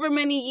however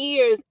many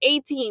years,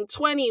 18,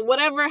 20,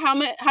 whatever,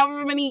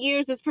 however many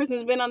years this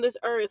person's been on this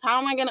earth? How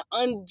am I going to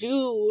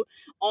undo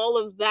all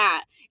of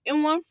that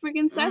in one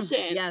freaking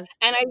session? Yes.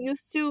 And I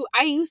used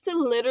to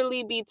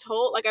literally be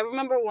told, like, I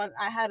remember when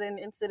I had an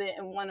incident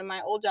in one of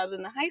my old jobs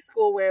in the high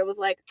school where it was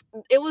like,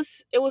 it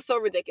was so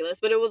ridiculous,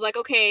 but it was like,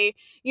 okay,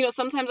 you know,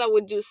 sometimes I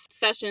would do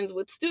sessions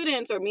with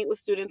students or meet with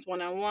students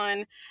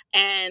one-on-one,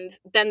 and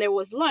then there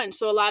was lunch.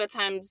 So a lot of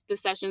times the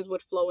sessions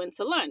would flow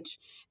into lunch,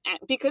 and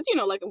because, you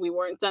know, like, we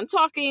weren't done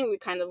talking, we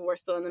kind of were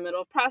still in the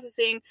middle of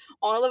processing.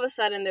 All of a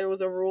sudden there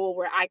was a rule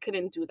where I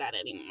couldn't do that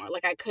anymore.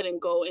 Like, I couldn't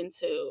go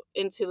into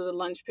the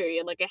lunch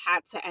period. Like, it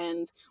had to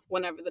end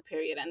whenever the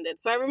period ended.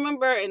 So I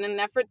remember, in an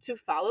effort to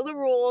follow the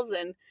rules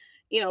and,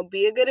 you know,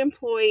 be a good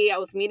employee, I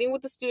was meeting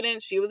with the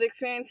student. She was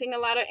experiencing a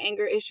lot of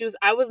anger issues.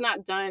 I was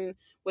not done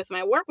with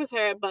my work with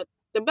her, but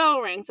the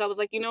bell rang. So I was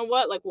like, you know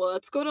what? Like, well,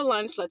 let's go to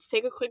lunch. Let's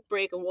take a quick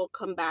break and we'll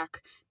come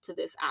back to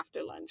this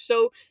after lunch.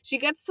 So she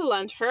gets to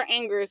lunch. Her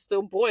anger is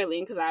still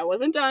boiling because I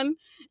wasn't done.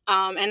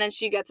 And then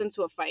she gets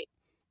into a fight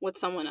with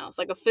someone else,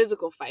 like a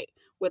physical fight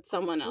with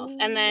someone else.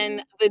 And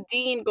then the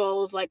dean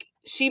goes, like,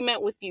 she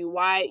met with you.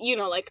 Why, you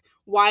know, like,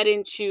 why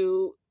didn't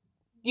you,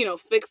 you know,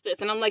 fix this?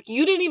 And I'm like,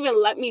 you didn't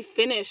even let me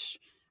finish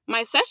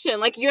my session.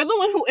 Like, you're the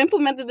one who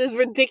implemented this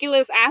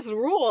ridiculous ass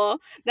rule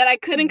that I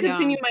couldn't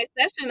continue my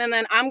session, and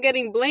then I'm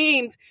getting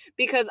blamed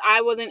because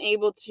I wasn't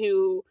able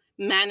to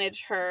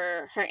manage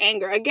her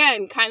anger.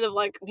 Again, kind of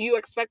like, do you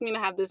expect me to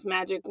have this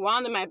magic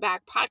wand in my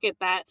back pocket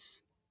that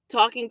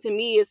talking to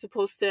me is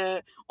supposed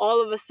to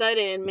all of a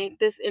sudden make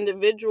this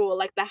individual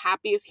like the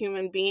happiest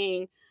human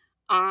being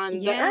on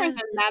the earth?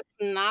 And that's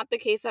not the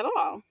case at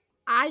all.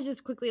 I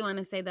just quickly want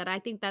to say that I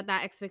think that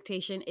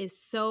expectation is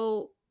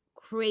so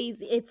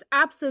crazy. It's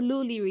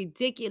absolutely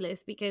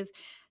ridiculous because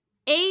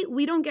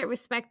we don't get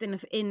respect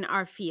in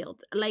our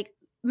field. Like,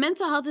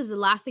 mental health is the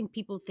last thing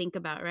people think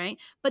about, right?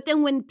 But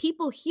then when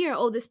people hear,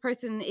 oh, this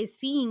person is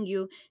seeing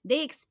you,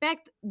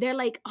 they're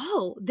like,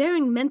 oh, they're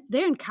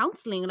in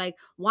counseling. Like,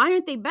 why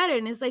aren't they better?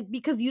 And it's like,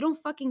 because you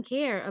don't fucking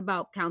care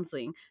about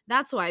counseling.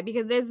 That's why,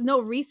 because there's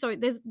no resource.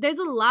 There's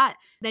a lot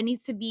that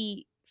needs to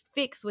be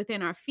fixed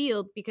within our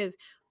field, because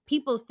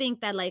people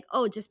think that, like,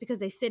 oh, just because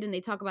they sit and they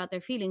talk about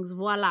their feelings,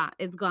 voila,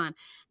 it's gone.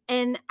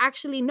 And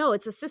actually, no,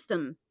 it's a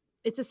system.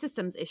 It's a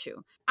systems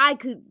issue. I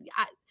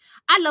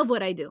love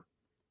what I do.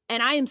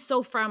 And I am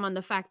so firm on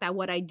the fact that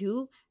what I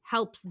do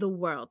helps the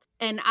world.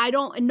 And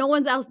no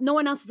one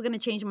else is going to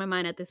change my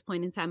mind at this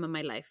point in time of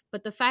my life.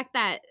 But the fact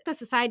that the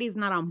society is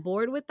not on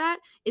board with that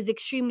is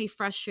extremely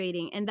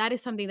frustrating. And that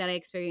is something that I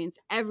experience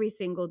every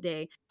single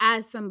day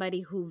as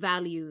somebody who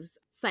values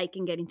psych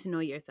and getting to know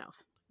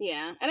yourself.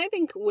 Yeah. And I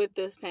think with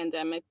this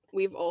pandemic,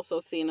 we've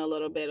also seen a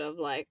little bit of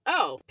like,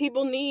 oh,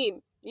 people need,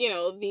 you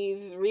know,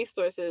 these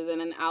resources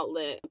and an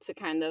outlet to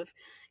kind of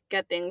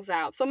get things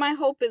out. So my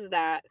hope is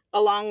that,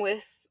 along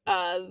with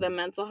the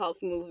mental health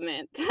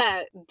movement,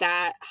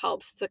 that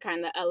helps to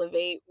kind of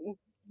elevate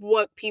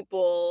what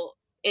people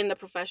in the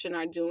profession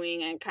are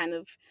doing and kind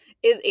of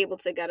is able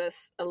to get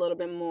us a little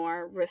bit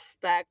more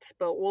respect.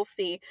 But we'll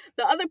see.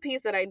 The other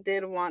piece that I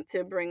did want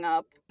to bring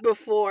up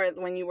before,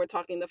 when you were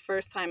talking the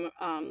first time,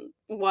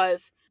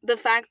 was the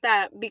fact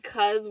that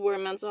because we're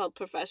mental health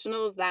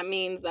professionals, that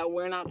means that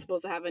we're not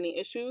supposed to have any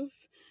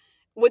issues.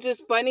 Which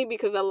is funny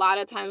because a lot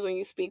of times when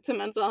you speak to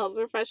mental health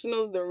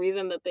professionals, the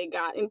reason that they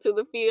got into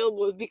the field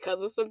was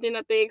because of something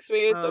that they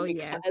experienced, or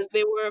because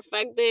they were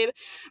affected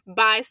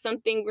by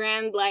something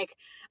grand. Like,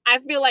 I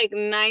feel like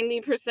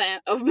 90%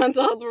 of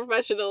mental health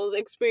professionals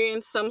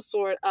experience some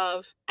sort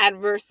of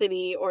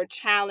adversity or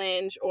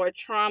challenge or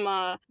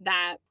trauma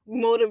that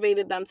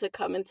motivated them to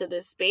come into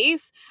this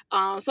space.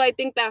 So I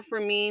think that for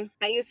me,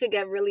 I used to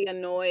get really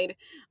annoyed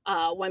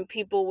when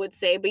people would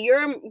say, but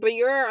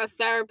you're a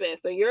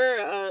therapist, or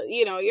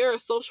you're a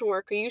social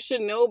worker, you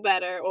should know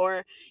better.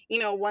 Or, you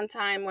know, one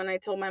time when I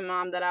told my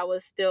mom that I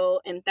was still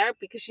in therapy,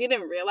 because she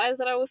didn't realize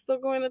that I was still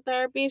going to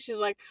therapy, she's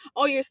like,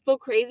 oh, you're still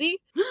crazy?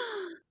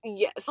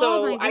 Yeah.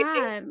 So oh my God.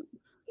 I think,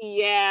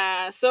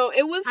 yeah. So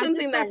it was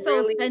something that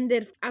really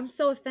offended. I'm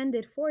so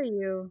offended for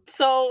you.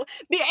 So,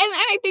 and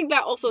I think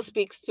that also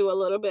speaks to a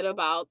little bit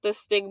about the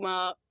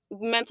stigma,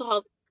 mental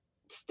health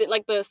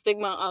like the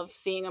stigma of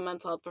seeing a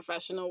mental health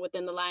professional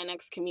within the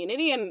Latinx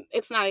community. And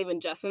it's not even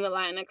just in the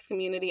Latinx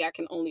community. I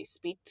can only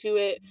speak to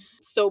it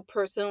so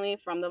personally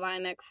from the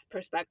Latinx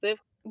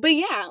perspective. But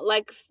yeah,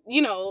 like,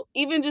 you know,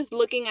 even just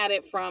looking at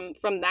it from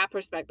that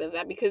perspective,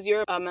 that because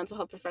you're a mental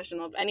health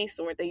professional of any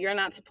sort, that you're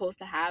not supposed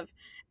to have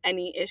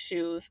any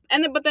issues.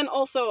 And then, but then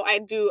also I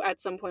do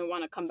at some point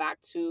want to come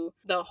back to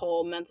the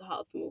whole mental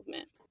health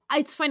movement.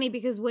 It's funny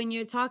because when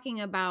you're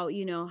talking about,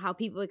 you know, how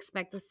people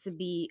expect us to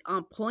be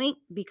on point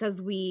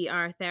because we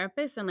are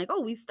therapists and like,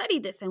 oh, we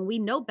studied this and we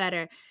know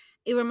better.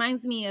 It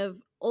reminds me of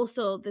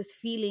also this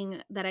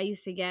feeling that I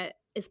used to get,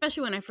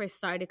 especially when I first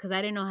started, because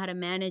I didn't know how to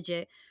manage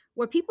it,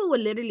 where people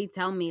would literally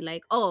tell me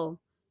like, oh,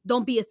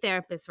 don't be a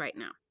therapist right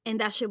now.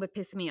 And that shit would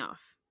piss me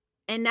off.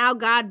 And now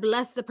God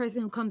bless the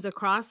person who comes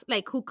across,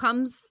 like who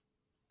comes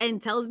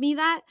and tells me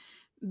that,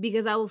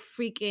 because I'll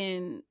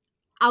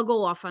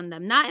go off on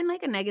them, not in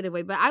like a negative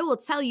way, but I will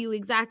tell you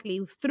exactly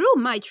through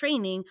my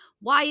training,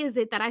 why is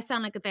it that I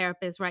sound like a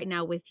therapist right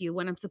now with you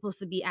when I'm supposed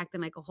to be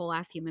acting like a whole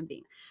ass human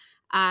being?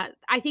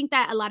 I think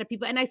that a lot of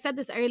people, and I said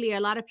this earlier,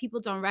 a lot of people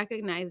don't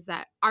recognize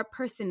that our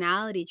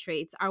personality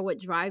traits are what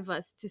drive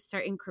us to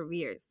certain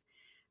careers.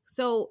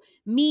 So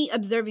me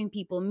observing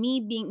people,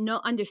 me being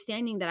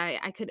understanding that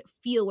I could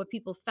feel what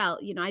people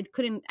felt, you know, I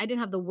didn't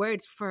have the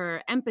words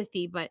for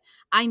empathy, but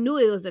I knew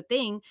it was a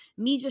thing.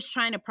 Me just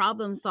trying to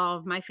problem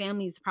solve my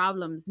family's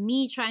problems,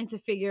 me trying to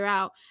figure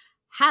out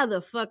how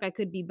the fuck I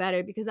could be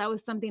better, because that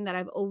was something that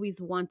I've always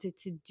wanted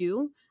to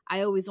do.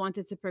 I always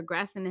wanted to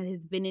progress, and it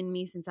has been in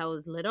me since I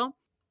was little.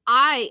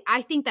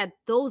 I think that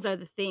those are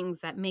the things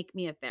that make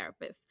me a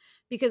therapist,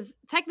 because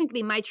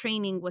technically my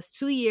training was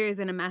 2 years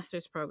in a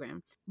master's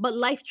program, but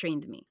life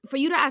trained me. For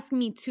you to ask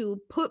me to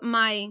put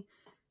my,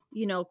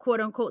 you know, quote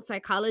unquote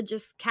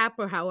psychologist cap,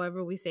 or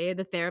however we say it,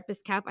 the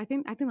therapist cap, I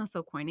think that's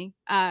so corny.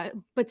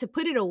 But to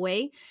put it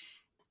away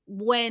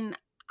when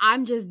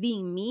I'm just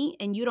being me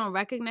and you don't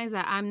recognize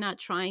that I'm not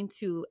trying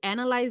to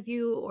analyze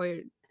you or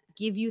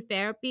give you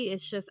therapy,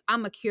 it's just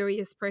I'm a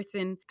curious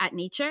person at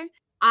nature.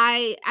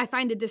 I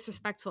find it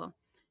disrespectful,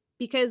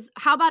 because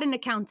how about an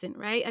accountant,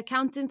 right?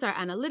 Accountants are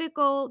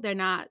analytical, they're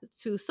not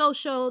too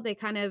social,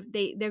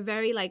 they're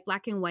very like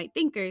black and white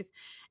thinkers.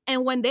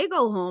 And when they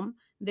go home,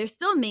 they're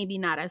still maybe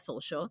not as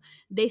social.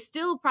 They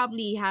still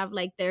probably have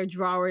like their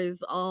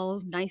drawers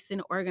all nice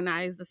and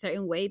organized a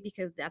certain way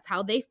because that's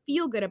how they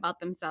feel good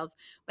about themselves.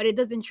 But it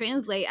doesn't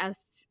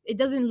it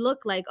doesn't look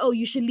like, oh,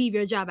 you should leave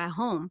your job at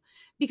home,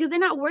 because they're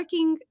not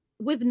working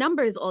with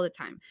numbers all the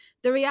time.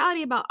 The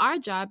reality about our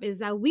job is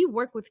that we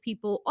work with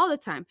people all the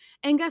time.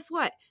 And guess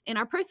what? In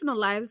our personal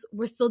lives,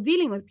 we're still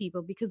dealing with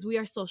people because we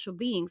are social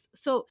beings.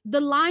 So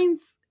the lines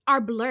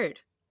are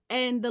blurred.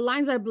 And the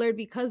lines are blurred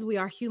because we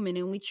are human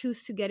and we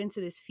choose to get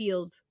into this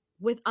field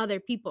with other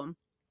people.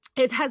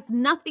 It has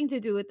nothing to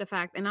do with the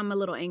fact, and I'm a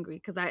little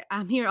angry because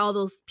I'm hearing all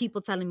those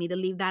people telling me to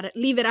leave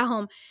it at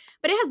home.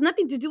 But it has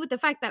nothing to do with the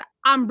fact that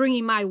I'm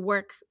bringing my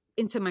work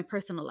into my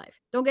personal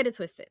life. Don't get it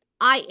twisted.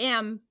 I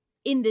am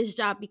in this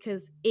job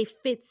because it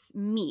fits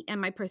me and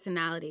my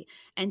personality.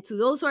 And to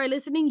those who are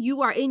listening,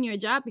 you are in your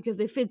job because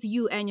it fits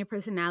you and your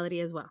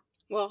personality as well.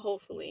 Well,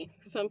 hopefully.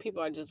 Some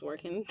people are just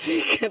working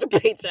to get a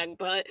paycheck,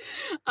 but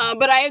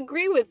I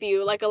agree with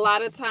you. Like a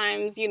lot of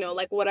times, you know,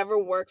 like whatever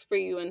works for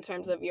you in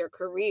terms of your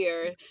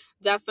career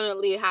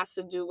definitely has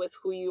to do with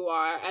who you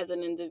are as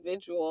an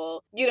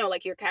individual, you know,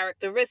 like your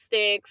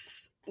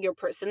characteristics, your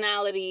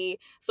personality.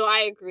 So I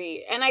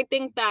agree. And I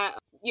think that,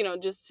 you know,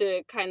 just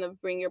to kind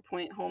of bring your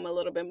point home a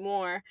little bit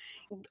more,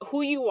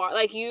 who you are,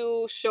 like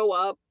you show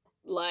up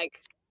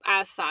like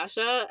as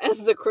Sasha,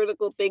 as the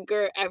critical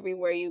thinker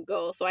everywhere you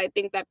go. So I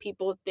think that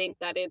people want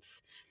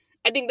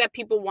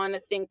to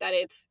think that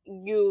it's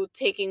you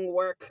taking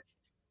work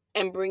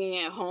and bringing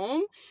it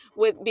home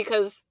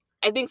because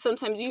I think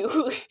sometimes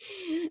you,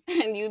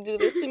 and you do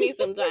this to me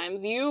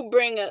sometimes, you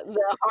bring the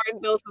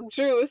hard dose of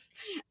truth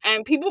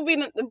and people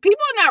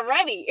are not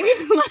ready.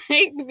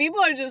 Like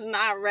people are just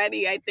not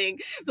ready, I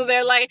think. So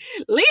they're like,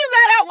 leave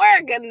that at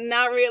work, and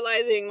not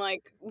realizing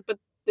like, but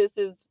this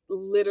is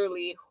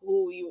literally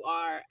who you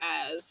are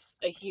as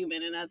a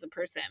human and as a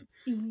person.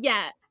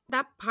 Yeah.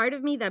 That part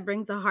of me that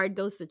brings a hard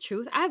dose of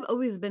truth, I've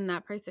always been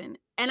that person.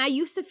 And I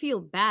used to feel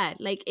bad.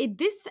 Like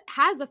this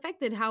has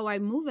affected how I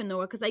move in the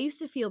world, because I used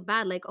to feel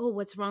bad. Like, oh,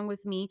 what's wrong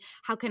with me?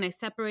 How can I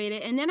separate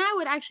it? And then I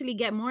would actually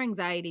get more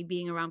anxiety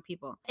being around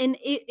people. And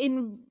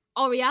in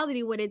all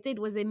reality, what it did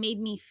was it made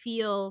me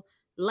feel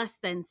less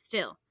than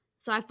still.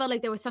 So I felt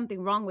like there was something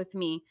wrong with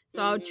me.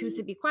 So I would choose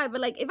to be quiet.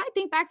 But like, if I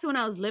think back to when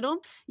I was little,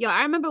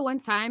 I remember one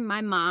time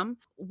my mom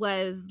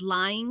was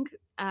lying.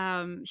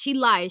 She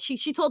lied.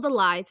 She told a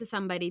lie to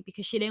somebody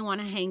because she didn't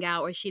want to hang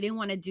out or she didn't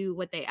want to do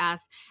what they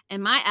asked.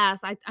 And my ass,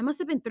 I must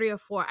have been 3 or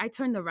 4. I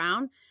turned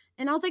around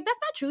and I was like, that's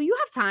not true. You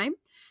have time.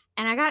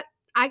 And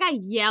I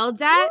got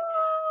yelled at.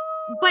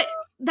 But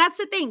that's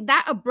the thing,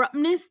 that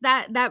abruptness,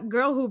 that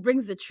girl who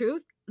brings the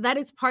truth, that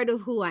is part of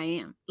who I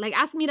am. Like,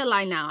 ask me to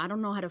lie now. I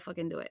don't know how to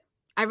fucking do it.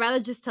 I'd rather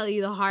just tell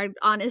you the hard,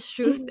 honest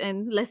truth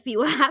and let's see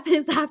what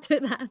happens after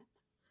that.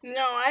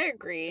 No, I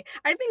agree.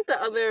 I think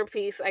the other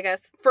piece, I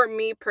guess, for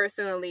me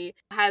personally,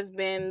 has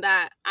been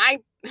that I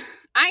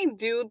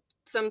do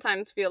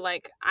sometimes feel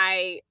like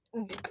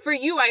for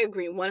you, I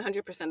agree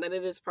 100% that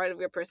it is part of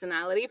your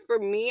personality. For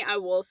me, I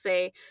will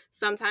say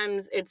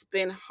sometimes it's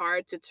been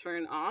hard to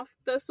turn off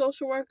the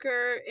social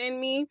worker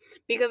in me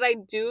because I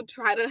do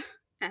try to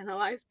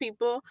analyze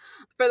people.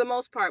 For the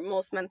most part,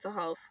 most mental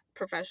health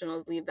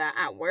professionals leave that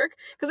at work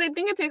because I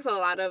think it takes a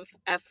lot of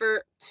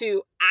effort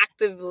to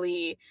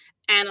actively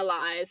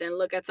analyze and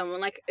look at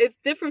someone. Like, it's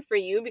different for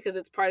you because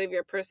it's part of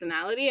your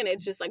personality and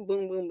it's just like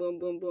boom boom boom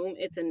boom boom,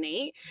 it's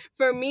innate.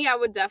 For me, I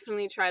would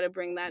definitely try to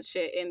bring that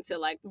shit into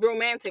like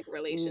romantic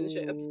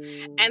relationships,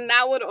 Ooh. and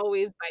that would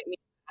always bite me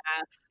in the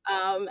ass.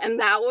 And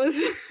that was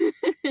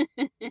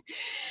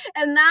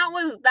and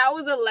that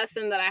was a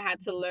lesson that I had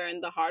to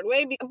learn the hard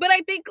way. But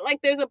I think like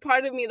there's a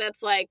part of me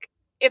that's like,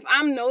 if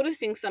I'm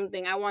noticing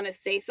something, I want to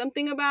say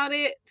something about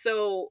it.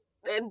 So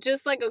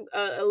just like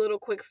a little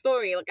quick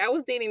story, like I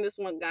was dating this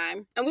one guy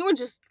and we were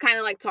just kind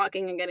of like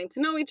talking and getting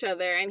to know each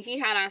other, and he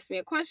had asked me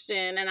a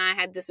question and I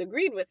had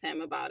disagreed with him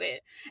about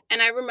it.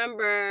 And I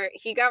remember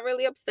he got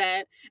really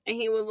upset and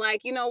he was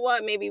like, you know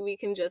what, maybe we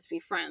can just be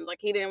friends. Like,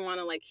 he didn't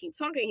want to like keep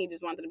talking, he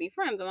just wanted to be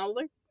friends. And I was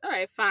like, all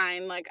right,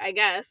 fine, like, I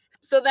guess.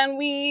 So then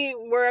we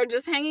were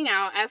just hanging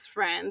out as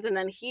friends, and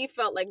then he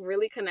felt like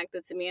really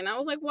connected to me, and I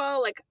was like, well,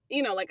 like,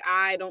 you know, like,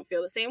 I don't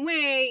feel the same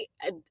way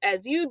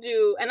as you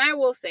do. And I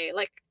will say,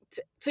 like,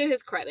 to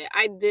his credit,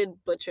 I did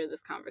butcher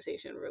this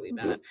conversation really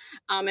bad,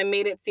 and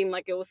made it seem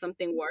like it was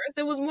something worse.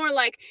 It was more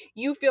like,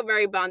 you feel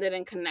very bonded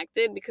and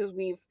connected because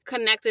we've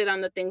connected on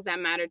the things that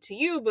matter to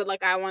you, but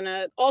like, I want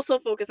to also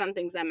focus on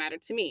things that matter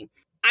to me.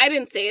 I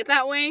didn't say it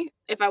that way.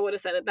 If I would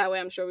have said it that way,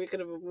 I'm sure we could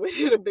have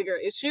avoided a bigger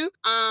issue.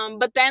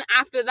 But then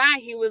after that,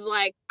 he was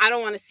like, I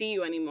don't want to see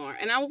you anymore.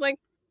 And I was like,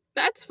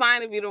 that's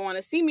fine if you don't want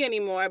to see me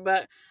anymore.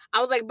 But I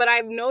was like, but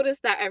I've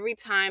noticed that every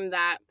time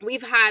that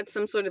we've had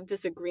some sort of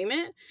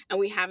disagreement and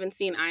we haven't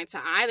seen eye to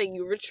eye, that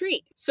you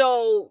retreat.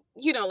 So,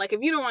 you know, like, if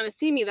you don't want to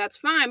see me, that's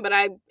fine. But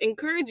I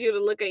encourage you to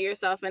look at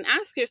yourself and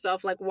ask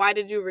yourself, like, why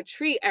did you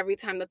retreat every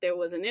time that there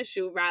was an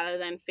issue rather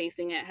than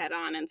facing it head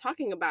on and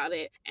talking about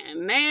it?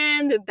 And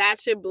man, did that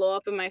shit blow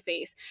up in my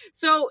face.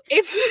 So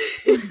it's,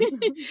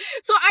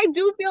 so I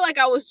do feel like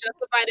I was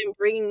justified in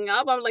bringing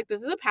up. I'm like,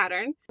 this is a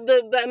pattern.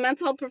 The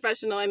mental health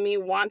professional in me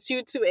wants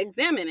you to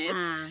examine it,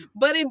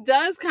 but it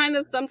does kind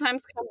of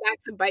sometimes come back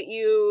to bite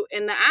you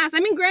in the ass. I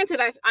mean, granted,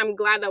 I'm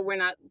glad that we're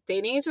not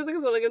dating each other,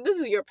 because like, if this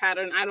is your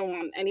pattern, I don't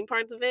want any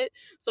parts of it.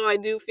 So I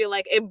do feel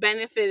like it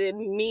benefited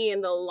me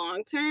in the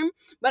long term.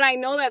 But I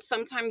know that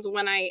sometimes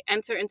when I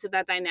enter into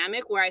that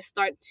dynamic where I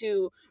start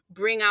to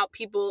bring out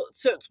people,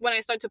 so when I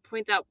start to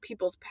point out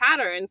people's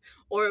patterns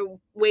or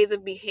ways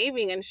of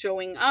behaving and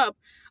showing up,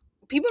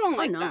 people don't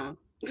like that.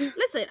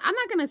 Listen, I'm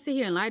not going to sit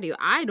here and lie to you.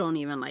 I don't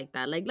even like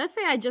that. Like, let's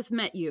say I just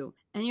met you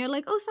and you're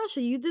like, oh,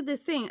 Sasha, you did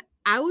this thing.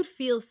 I would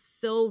feel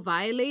so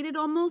violated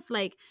almost,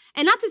 like,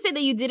 and not to say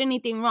that you did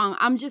anything wrong.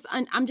 I'm just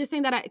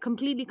saying that I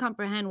completely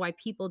comprehend why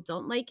people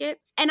don't like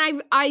it. And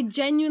I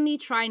genuinely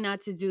try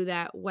not to do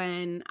that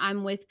when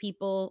I'm with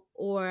people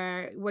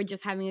or we're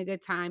just having a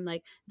good time.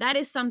 Like, that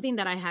is something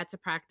that I had to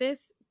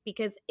practice,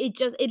 because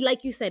it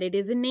like you said, it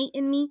is innate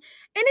in me.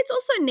 And it's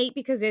also innate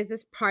because there's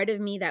this part of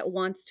me that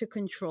wants to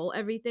control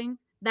everything.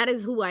 That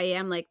is who I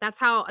am. Like, that's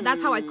how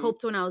I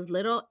coped when I was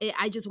little.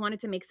 I just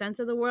wanted to make sense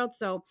of the world.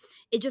 So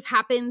it just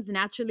happens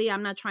naturally.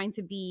 I'm not trying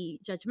to be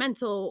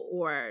judgmental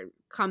or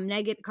come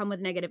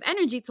with negative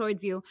energy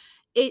towards you.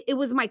 It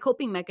was my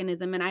coping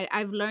mechanism. And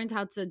I've learned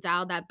how to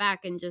dial that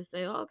back and just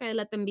say, oh, okay,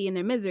 let them be in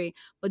their misery.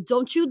 But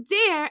don't you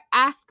dare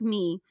ask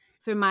me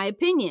for my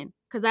opinion,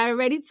 because I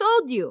already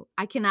told you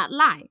I cannot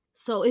lie.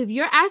 So if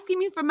you're asking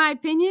me for my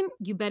opinion,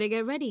 you better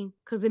get ready,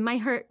 because it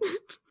might hurt.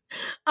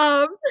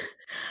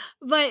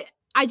 But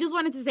I just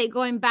wanted to say,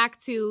 going back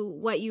to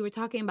what you were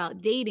talking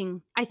about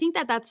dating, I think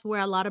that that's where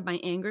a lot of my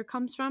anger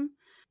comes from.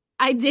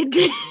 I did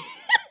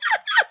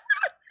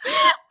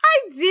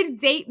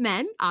date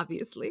men,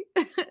 obviously.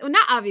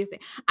 Not obviously.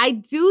 I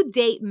do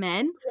date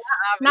men.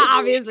 Not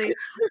obviously.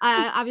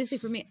 Obviously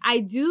for me, I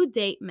do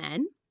date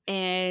men,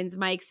 and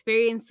my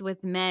experience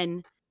with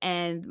men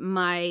and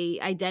my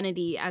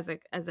identity as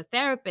a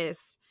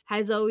therapist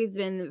has always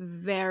been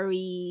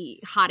very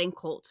hot and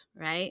cold,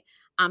 right?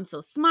 I'm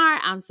so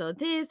smart, I'm so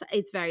this,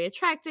 it's very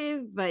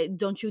attractive, but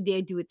don't you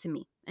dare do it to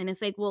me. And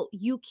it's like, well,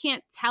 you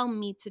can't tell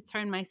me to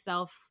turn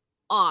myself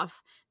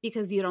off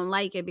because you don't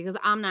like it, because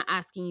I'm not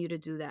asking you to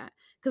do that.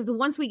 Because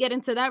once we get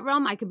into that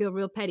realm, I could be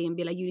real petty and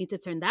be like, you need to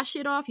turn that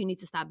shit off, you need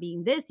to stop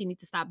being this, you need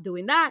to stop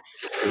doing that.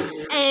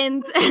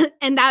 And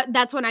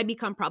that's when I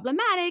become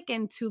problematic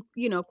and too,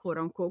 quote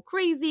unquote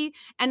crazy.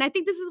 And I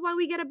think this is why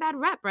we get a bad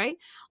rep, right?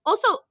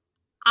 Also,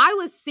 I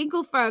was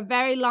single for a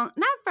very long,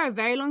 not for a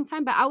very long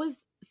time, but I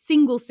was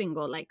single,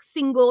 like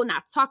single,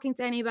 not talking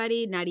to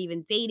anybody, not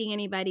even dating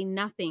anybody,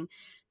 nothing.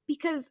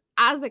 Because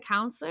as a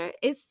counselor,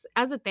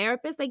 as a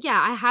therapist, like, yeah,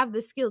 I have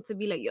the skill to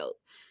be like, yo,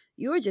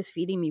 you are just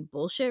feeding me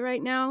bullshit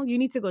right now. You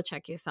need to go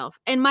check yourself.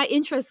 And my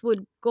interest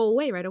would go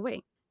away right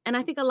away. And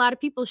I think a lot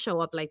of people show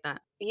up like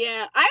that.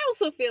 Yeah, I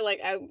also feel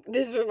like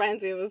this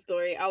reminds me of a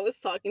story. I was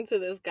talking to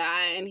this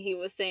guy and he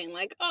was saying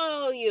like,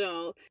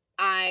 "Oh,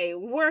 I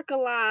work a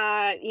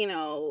lot,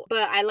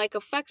 but I like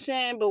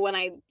affection, but when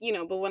I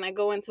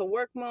go into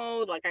work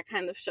mode, like I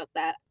kind of shut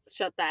that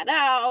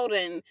out."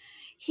 And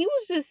he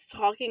was just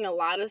talking a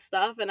lot of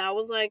stuff and I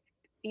was like,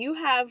 "You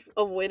have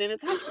avoidant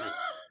attachment."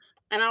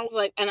 And I was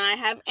like, and I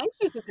have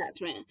anxious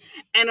attachment.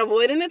 And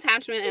avoidant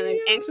attachment and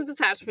anxious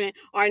attachment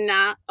are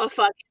not a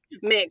fucking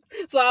mix.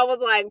 So I was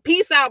like,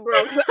 peace out, bro.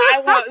 'Cause I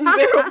want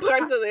zero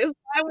parts of this.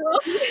 I will.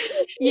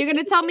 You're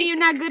going to tell me you're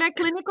not good at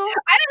clinical?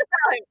 I didn't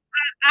tell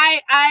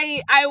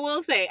him. I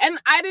will say, and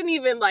I didn't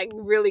even like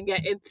really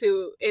get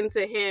into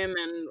him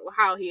and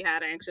how he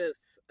had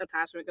anxious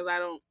attachment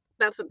because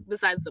that's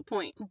besides the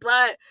point.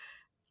 But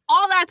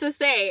all that to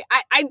say,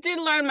 I did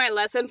learn my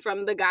lesson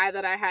from the guy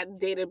that I had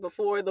dated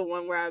before, the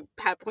one where I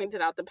had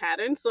pointed out the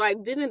pattern. So I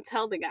didn't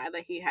tell the guy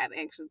that he had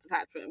anxious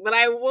attachment. But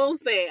I will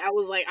say, I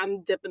was like,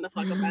 I'm dipping the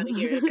fuck up out of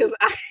here because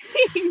I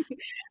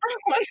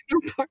want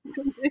no part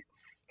of this.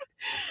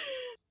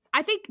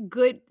 I think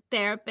good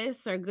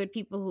therapists are good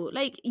people who,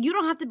 like, you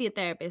don't have to be a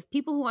therapist.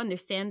 People who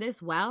understand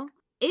this well.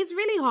 It's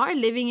really hard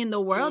living in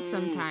the world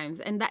sometimes.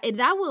 And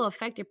that will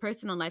affect your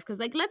personal life. Because,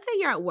 like, let's say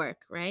you're at work,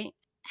 right?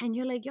 And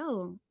you're like,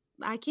 yo,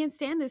 I can't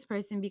stand this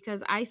person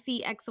because I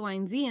see X, Y,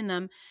 and Z in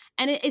them.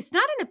 And it's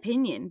not an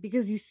opinion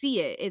because you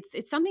see it.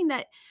 It's something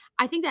that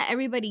I think that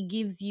everybody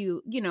gives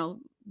you,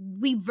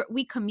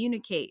 we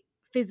communicate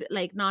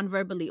like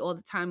non-verbally all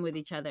the time with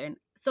each other. And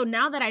so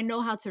now that I know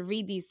how to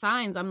read these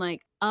signs, I'm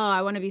like, oh,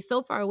 I want to be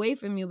so far away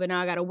from you, but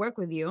now I got to work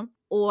with you.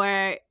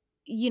 Or,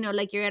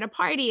 like you're at a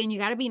party and you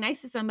got to be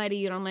nice to somebody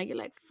you don't like. You're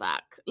like,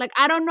 fuck. Like,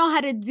 I don't know how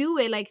to do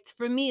it. Like,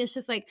 for me, it's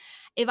just like,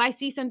 if I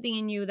see something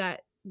in you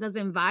that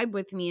doesn't vibe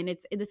with me and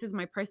this is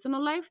my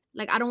personal life,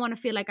 like I don't want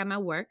to feel like I'm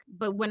at work.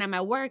 But when I'm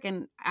at work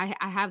and I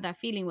have that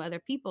feeling with other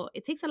people,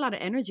 it takes a lot of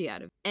energy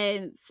out of it.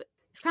 And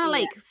it's kind of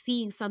like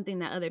seeing something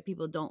that other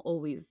people don't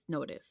always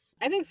notice.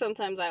 I think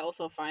sometimes I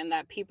also find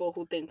that people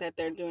who think that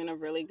they're doing a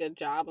really good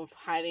job of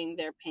hiding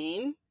their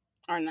pain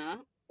are not.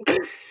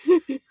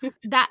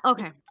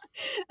 Okay.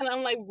 And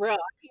I'm like, bro, I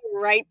see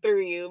right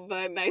through you,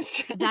 but nice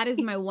try. That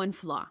is my one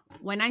flaw.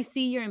 When I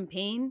see you're in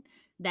pain,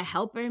 the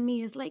helper in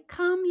me is like,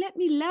 come, let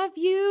me love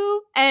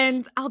you.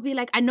 And I'll be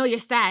like, I know you're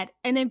sad.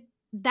 And then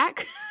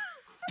that,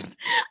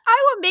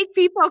 I will make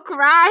people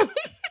cry.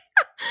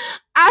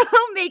 I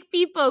will make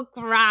people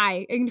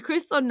cry. And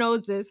Crystal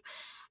knows this.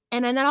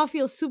 And then I'll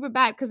feel super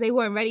bad because they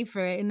weren't ready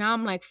for it. And now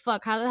I'm like,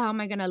 fuck, how the hell am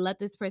I going to let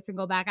this person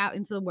go back out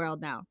into the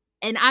world now?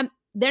 And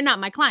they're not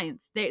my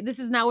clients. This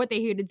is not what they're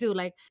here to do.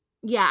 Like,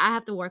 yeah, I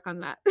have to work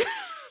on that.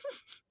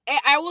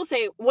 I will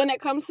say, when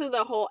it comes to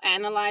the whole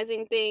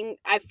analyzing thing,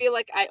 I feel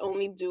like I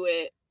only do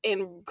it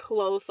in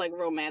close, like,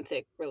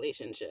 romantic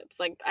relationships.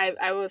 Like,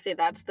 I would say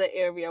that's the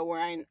area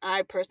where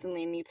I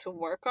personally need to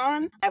work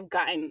on. I've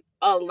gotten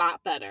a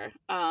lot better.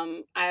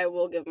 I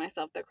will give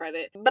myself the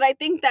credit. But I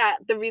think that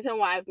the reason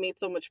why I've made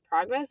so much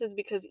progress is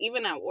because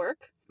even at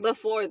work,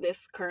 before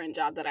this current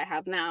job that I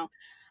have now,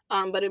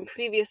 but in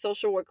previous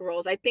social work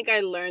roles, I think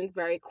I learned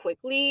very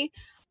quickly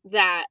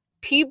that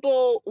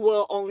people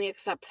will only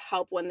accept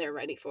help when they're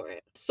ready for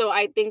it. So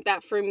I think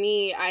that for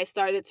me, I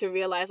started to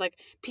realize, like,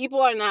 people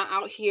are not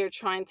out here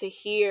trying to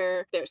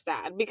hear they're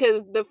sad,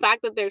 because the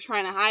fact that they're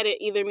trying to hide it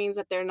either means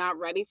that they're not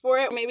ready for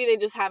it, or maybe they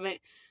just haven't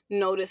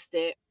noticed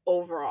it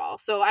overall.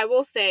 So I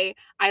will say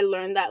I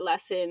learned that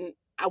lesson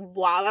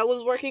while I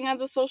was working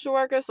as a social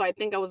worker. So I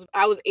think I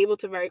was able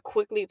to very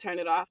quickly turn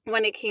it off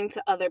when it came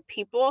to other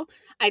people.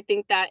 I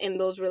think that in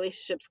those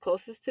relationships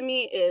closest to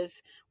me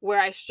is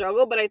where I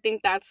struggle, but I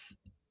think that's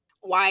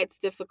why it's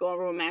difficult in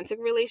romantic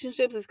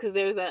relationships, is because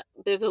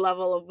there's a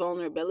level of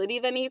vulnerability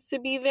that needs to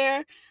be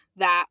there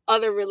that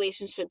other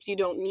relationships you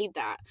don't need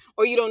that,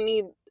 or you don't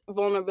need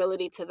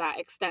vulnerability to that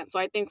extent. So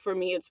I think for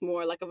me it's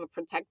more like of a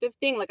protective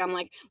thing. Like, I'm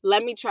like,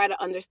 let me try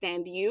to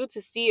understand you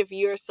to see if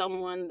you're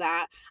someone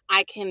that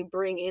I can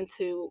bring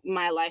into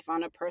my life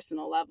on a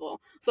personal level.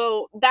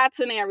 So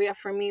that's an area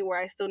for me where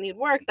I still need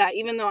work, that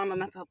even though I'm a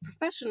mental health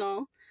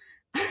professional,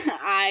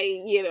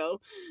 I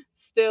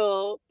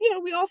still,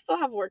 we all still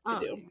have work to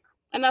do.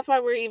 And that's why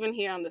we're even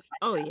here on this podcast.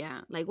 Oh,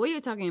 yeah. Like, what you're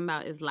talking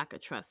about is lack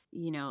of trust.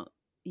 You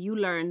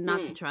learn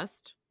not to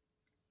trust.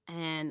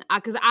 And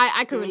because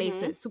I could relate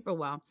to it super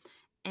well.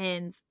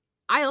 And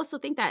I also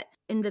think that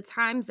in the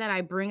times that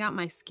I bring out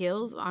my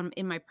skills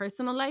in my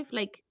personal life,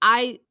 like,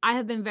 I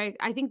have been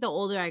I think the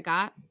older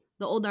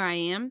I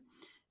am,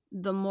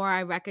 the more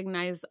I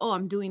recognize, oh,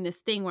 I'm doing this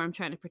thing where I'm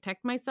trying to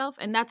protect myself.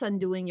 And that's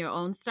undoing your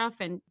own stuff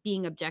and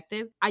being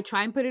objective. I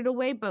try and put it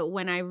away. But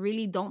when I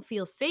really don't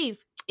feel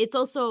safe, it's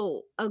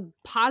also a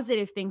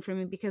positive thing for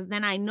me, because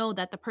then I know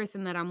that the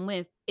person that I'm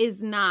with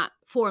is not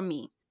for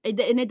me. And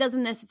it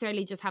doesn't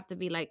necessarily just have to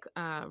be like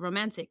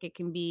romantic. It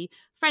can be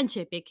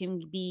friendship. It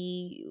can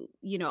be,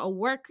 a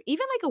work,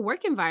 even like a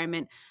work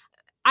environment.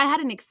 I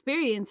had an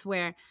experience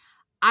where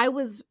I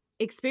was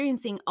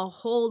experiencing a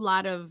whole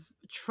lot of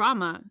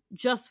trauma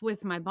just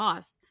with my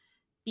boss,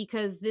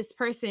 because this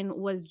person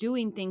was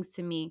doing things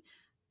to me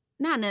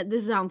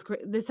this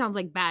sounds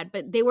like bad,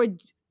 but they were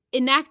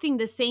enacting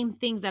the same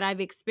things that I've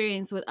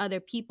experienced with other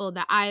people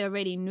that I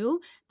already knew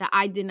that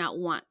I did not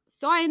want.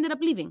 So I ended up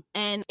leaving.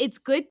 And it's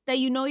good that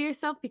you know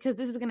yourself, because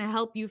this is going to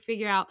help you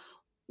figure out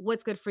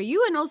what's good for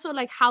you, and also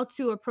like how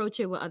to approach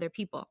it with other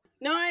people.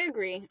 No, I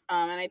agree.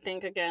 And I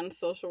think, again,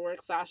 social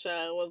work,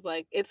 Sasha, was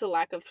like, it's a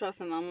lack of trust.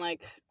 And I'm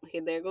like,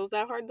 okay, there goes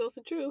that hard dose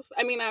of truth.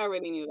 I mean, I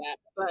already knew that,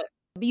 but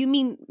you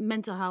mean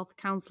mental health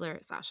counselor,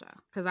 Sasha?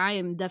 Because I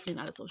am definitely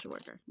not a social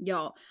worker.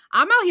 Yo,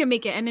 I'm out here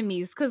making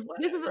enemies because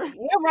this is.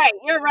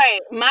 You're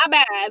right.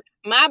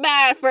 My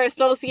bad for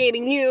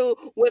associating you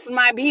with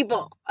my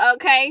people.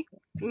 Okay,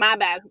 my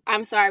bad.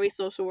 I'm sorry,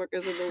 social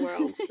workers of the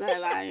world,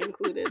 that I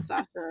included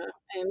Sasha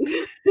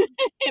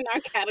in our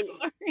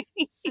category.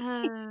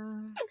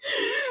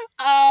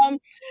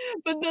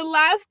 But the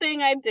last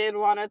thing I did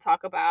want to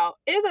talk about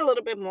is a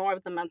little bit more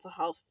of the mental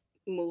health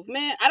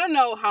movement. I don't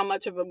know how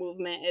much of a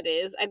movement it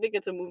is. I think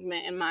it's a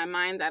movement in my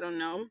mind. I don't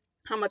know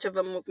how much of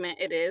a movement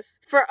it is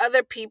for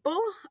other people.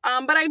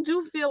 But I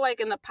do feel like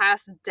in the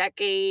past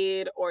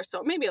decade or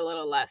so, maybe a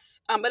little less,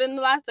 but in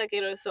the last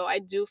decade or so, I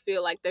do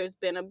feel like there's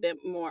been a bit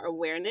more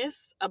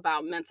awareness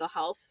about mental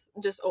health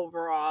just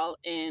overall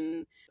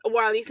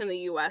or at least in the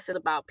US, and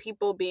about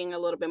people being a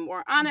little bit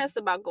more honest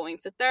about going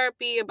to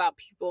therapy, about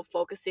people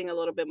focusing a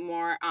little bit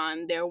more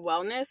on their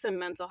wellness and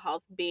mental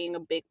health being a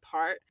big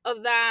part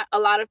of that. A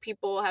lot of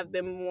people have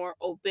been more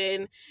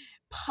open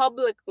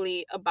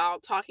publicly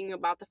about talking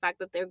about the fact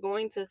that they're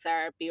going to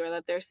therapy or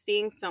that they're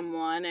seeing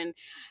someone. And,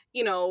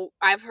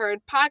 I've heard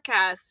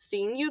podcasts,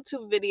 seen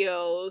YouTube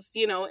videos,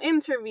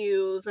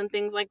 interviews and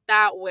things like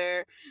that,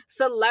 where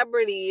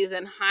celebrities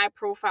and high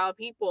profile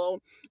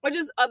people, or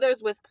just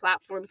others with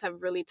platforms,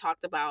 have really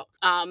talked about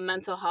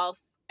mental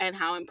health and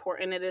how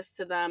important it is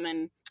to them,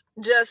 and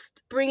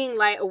just bringing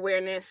light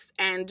awareness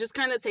and just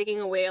kind of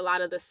taking away a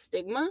lot of the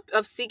stigma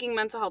of seeking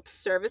mental health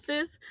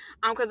services.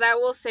 Because I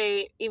will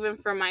say, even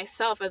for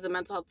myself as a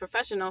mental health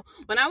professional,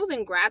 when I was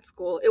in grad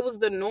school, it was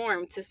the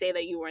norm to say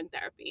that you were in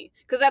therapy,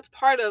 because that's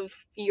part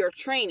of your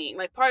training.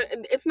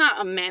 It's not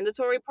a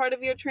mandatory part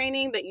of your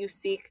training that you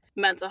seek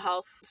mental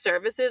health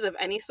services of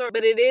any sort,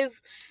 but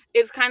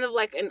it's kind of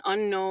like an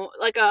unknown,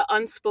 like a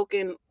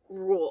unspoken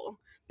rule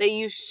that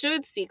you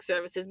should seek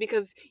services,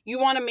 because you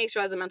want to make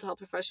sure as a mental health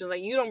professional that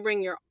you don't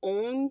bring your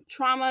own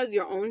traumas,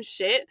 your own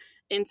shit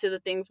into the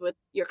things with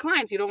your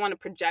clients. You don't want to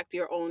project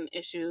your own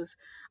issues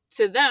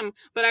to them.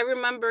 But I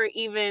remember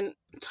even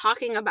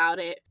talking about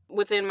it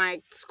within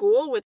my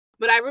school,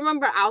 but I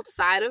remember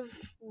outside of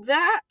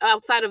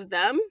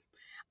them,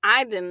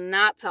 I did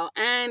not tell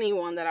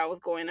anyone that I was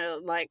going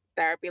to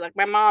therapy. Like,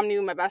 my mom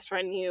knew, my best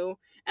friend knew,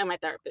 and my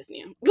therapist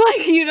knew.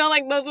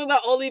 Those were the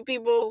only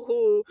people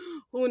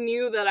who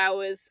knew that I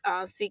was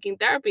seeking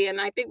therapy. And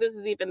I think this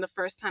is even the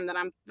first time that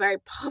I'm very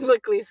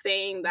publicly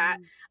saying that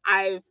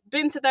I've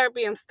been to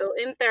therapy, I'm still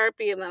in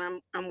therapy, and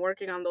then I'm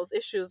working on those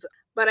issues.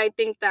 But I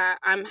think that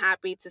I'm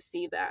happy to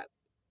see that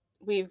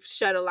we've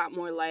shed a lot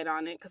more light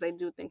on it, because I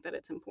do think that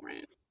it's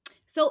important.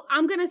 So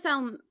I'm going to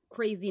sound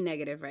crazy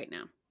negative right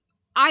now.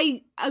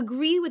 I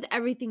agree with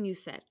everything you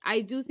said.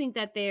 I do think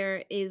that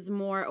there is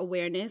more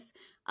awareness.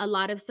 A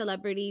lot of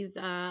celebrities,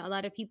 a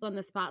lot of people in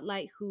the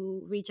spotlight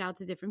who reach out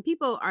to different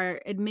people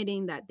are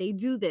admitting that they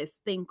do this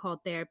thing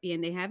called therapy,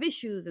 and they have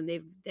issues, and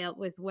they've dealt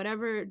with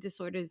whatever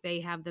disorders they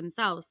have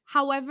themselves.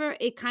 However,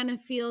 it kind of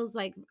feels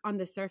like, on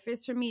the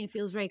surface for me, it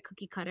feels very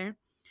cookie cutter.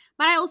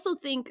 But I also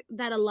think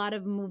that a lot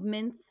of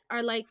movements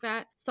are like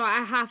that. So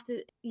I have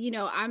to,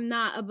 I'm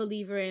not a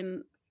believer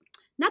in,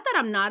 not that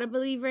I'm not a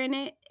believer in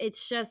it.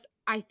 It's just,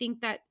 I think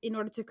that in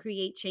order to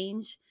create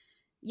change,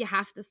 you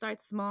have to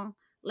start small.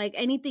 Like,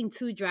 anything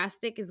too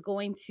drastic is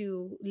going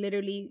to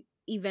literally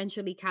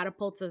eventually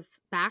catapult us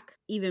back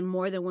even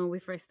more than when we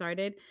first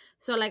started.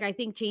 So I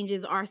think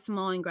changes are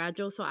small and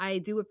gradual. So I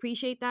do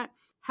appreciate that.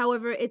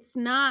 However, it's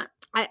not,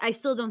 I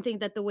still don't think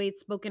that the way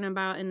it's spoken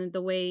about and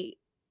the way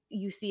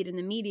you see it in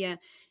the media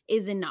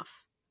is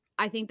enough.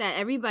 I think that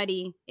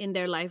everybody in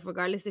their life,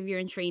 regardless if you're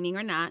in training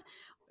or not,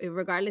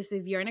 regardless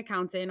if you're an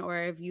accountant or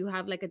if you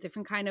have a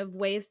different kind of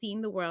way of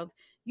seeing the world,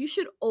 you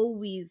should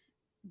always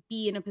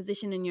be in a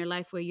position in your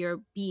life where you're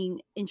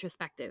being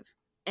introspective.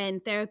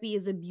 And therapy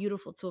is a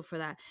beautiful tool for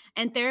that.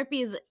 And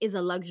therapy is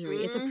a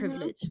luxury. It's a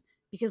privilege,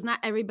 because not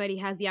everybody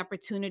has the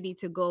opportunity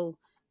to go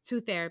to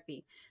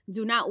therapy.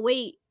 Do not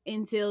wait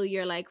until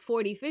you're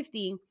 40,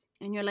 50,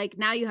 and you're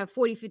now you have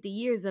 40, 50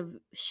 years of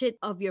shit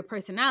of your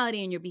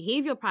personality and your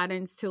behavioral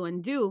patterns to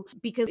undo,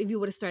 because if you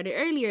would have started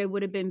earlier, it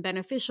would have been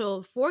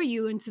beneficial for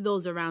you and to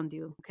those around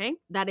you. Okay?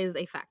 That is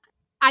a fact.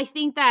 I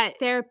think that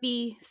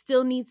therapy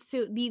still needs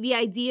to, the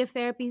idea of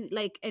therapy,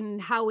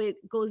 and how it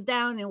goes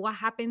down and what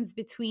happens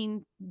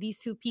between these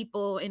two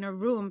people in a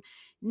room,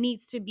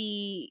 needs to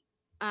be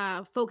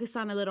focused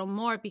on a little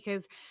more.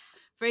 Because,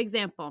 for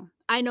example,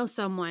 I know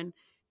someone,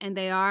 and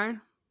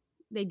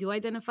they do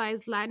identify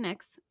as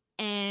Latinx.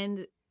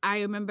 And I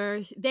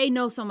remember they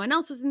know someone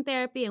else was in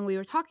therapy, and we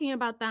were talking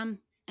about them,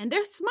 and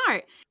they're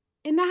smart.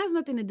 And that has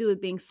nothing to do with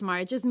being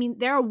smart. It just means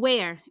they're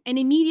aware. And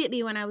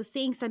immediately when I was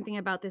saying something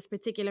about this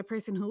particular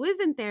person who is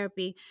in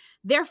therapy,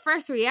 their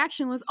first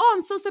reaction was, oh,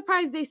 I'm so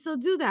surprised they still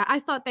do that. I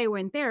thought they were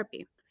in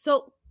therapy.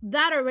 So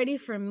that already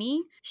for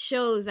me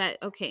shows that,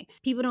 okay,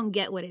 people don't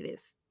get what it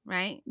is,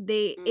 right?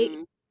 They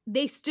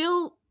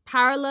still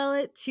parallel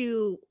it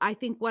to, I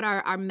think, what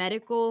our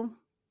medical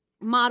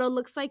model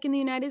looks like in the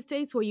United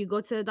States, where you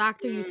go to the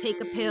doctor, you take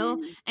a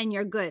pill, and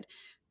you're good.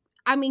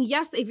 I mean,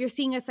 yes, if you're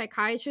seeing a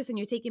psychiatrist and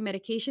you're taking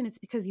medication, it's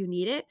because you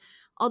need it.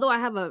 Although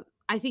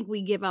I think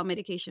we give out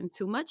medication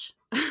too much,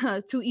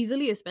 too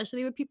easily,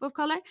 especially with people of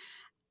color.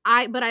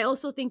 But I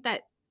also think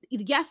that,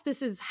 yes,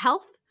 this is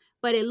health,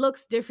 but it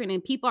looks different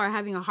and people are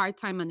having a hard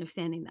time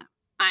understanding that.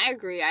 I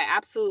agree. I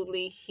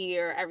absolutely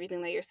hear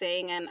everything that you're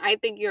saying. And I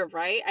think you're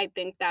right. I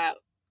think that,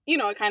 you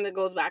know, it kind of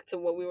goes back to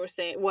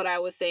what I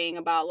was saying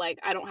about, like,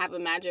 I don't have a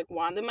magic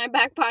wand in my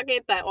back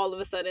pocket that all of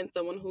a sudden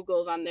someone who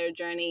goes on their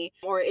journey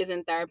or is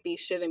in therapy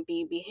shouldn't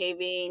be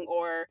behaving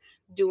or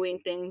doing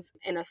things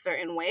in a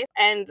certain way.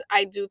 And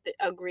I do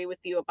agree with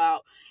you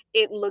about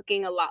it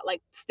looking a lot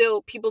like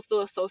people still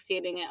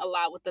associating it a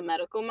lot with the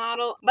medical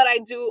model. But I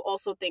do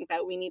also think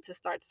that we need to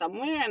start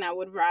somewhere, and I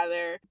would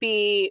rather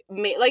be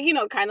like, you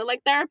know, kind of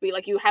like therapy.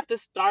 Like, you have to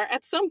start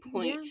at some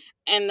point.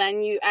 Yeah. And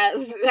then you,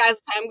 as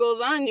time goes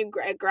on,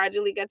 it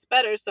gradually gets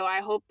better. So I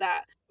hope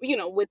that, you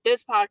know, with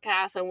this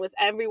podcast and with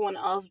everyone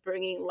else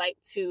bringing light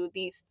to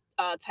these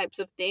types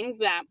of things,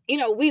 that, you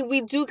know,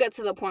 we do get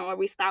to the point where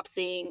we stop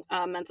seeing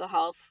mental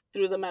health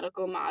through the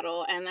medical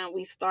model, and that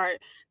we start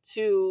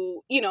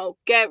to, you know,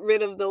 get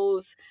rid of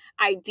those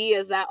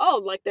ideas that,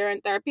 oh, like, they're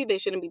in therapy, they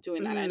shouldn't be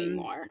doing that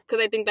anymore.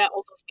 Because I think that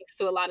also speaks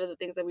to a lot of the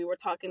things that we were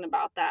talking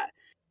about, that,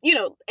 you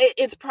know,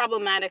 it's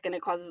problematic and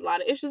it causes a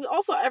lot of issues.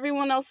 Also,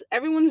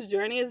 everyone's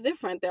journey is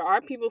different. There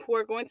are people who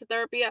are going to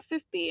therapy at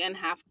 50 and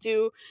have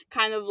to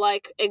kind of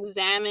like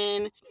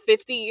examine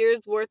 50 years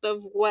worth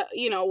of what,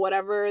 you know,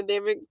 whatever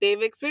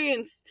they've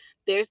experienced.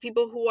 There's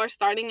people who are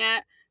starting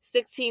at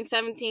 16,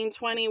 17,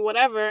 20,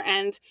 whatever.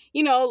 And,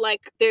 you know,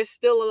 like, there's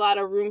still a lot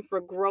of room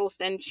for growth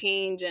and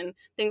change and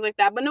things like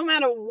that. But no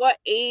matter what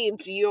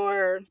age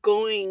you're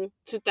going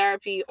to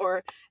therapy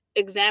or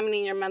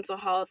examining your mental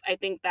health, I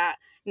think that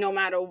no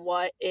matter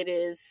what, it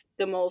is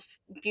the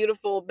most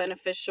beautiful,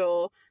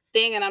 beneficial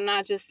thing. And I'm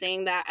not just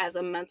saying that as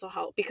a mental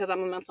health, because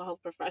I'm a mental health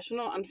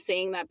professional. I'm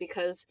saying that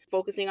because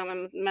focusing on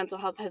my mental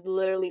health has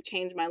literally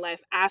changed my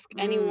life. Ask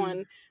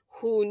anyone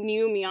who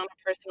knew me on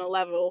a personal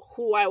level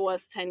who I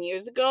was 10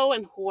 years ago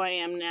and who I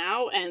am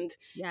now. And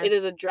It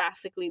is a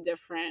drastically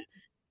different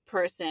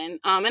person.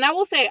 And I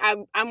will say,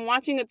 I'm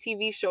watching a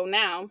TV show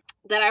now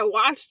that I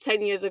watched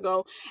 10 years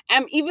ago,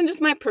 and even just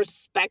my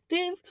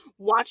perspective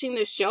watching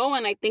the show,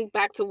 and I think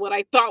back to what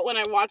I thought when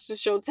I watched the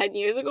show 10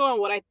 years ago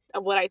and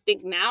what I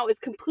think now is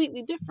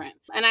completely different.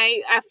 And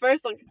at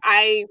first, like,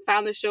 I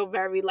found the show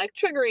very, like,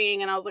 triggering,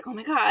 and I was like, oh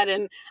my God,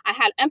 and I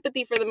had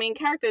empathy for the main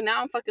character.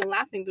 Now I'm fucking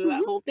laughing through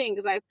that whole thing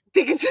because I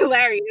think it's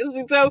hilarious.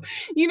 And so,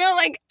 you know,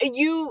 like,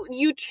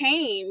 you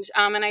change,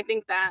 and I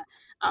think that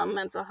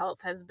mental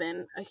health has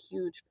been a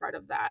huge part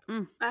of that.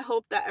 I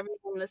hope that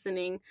everyone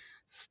listening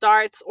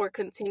starts or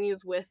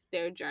continues with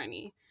their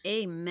journey.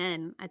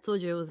 Amen. I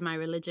told you it was my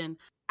religion.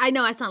 I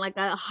know I sound like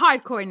a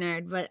hardcore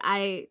nerd, but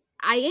I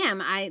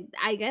am.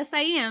 I guess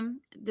I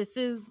am. This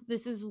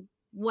is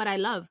what I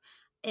love.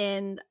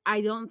 And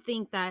I don't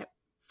think that,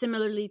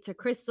 similarly to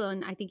Crystal,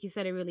 and I think you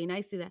said it really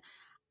nicely, that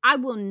I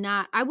would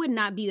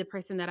not be the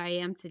person that I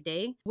am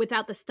today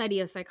without the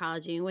study of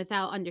psychology and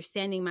without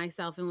understanding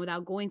myself and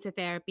without going to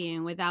therapy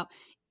and without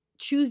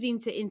choosing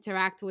to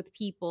interact with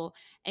people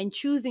and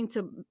choosing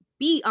to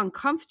be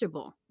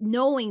uncomfortable,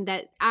 knowing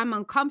that I'm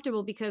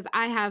uncomfortable because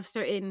I have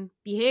certain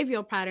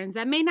behavioral patterns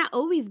that may not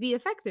always be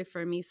effective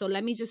for me. So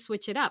let me just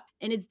switch it up.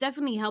 And it's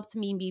definitely helped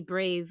me be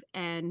brave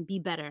and be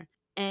better.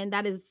 And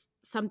that is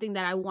something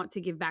that I want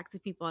to give back to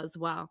people as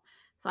well.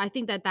 So I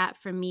think that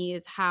for me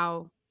is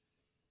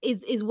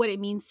is what it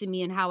means to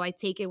me and how I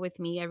take it with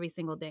me every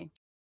single day.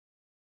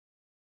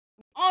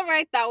 All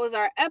right, that was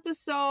our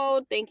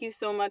episode. Thank you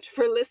so much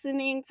for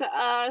listening to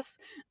us.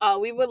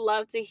 We would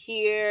love to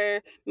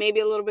hear maybe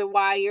a little bit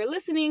why you're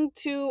listening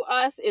to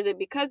us. Is it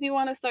because you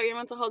want to start your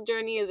mental health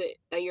journey? Is it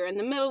that you're in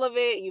the middle of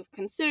it? You've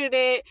considered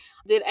it?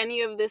 Did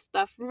any of this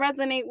stuff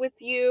resonate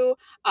with you?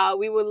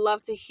 We would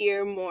love to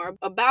hear more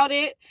about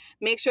it.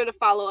 Make sure to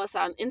follow us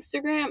on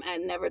Instagram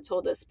at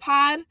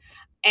NeverToldUsPod.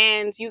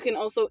 And you can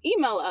also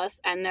email us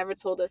at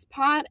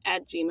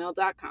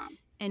nevertolduspod@gmail.com.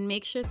 And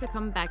make sure to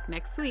come back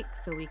next week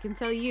so we can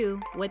tell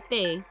you what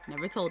they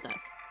never told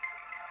us.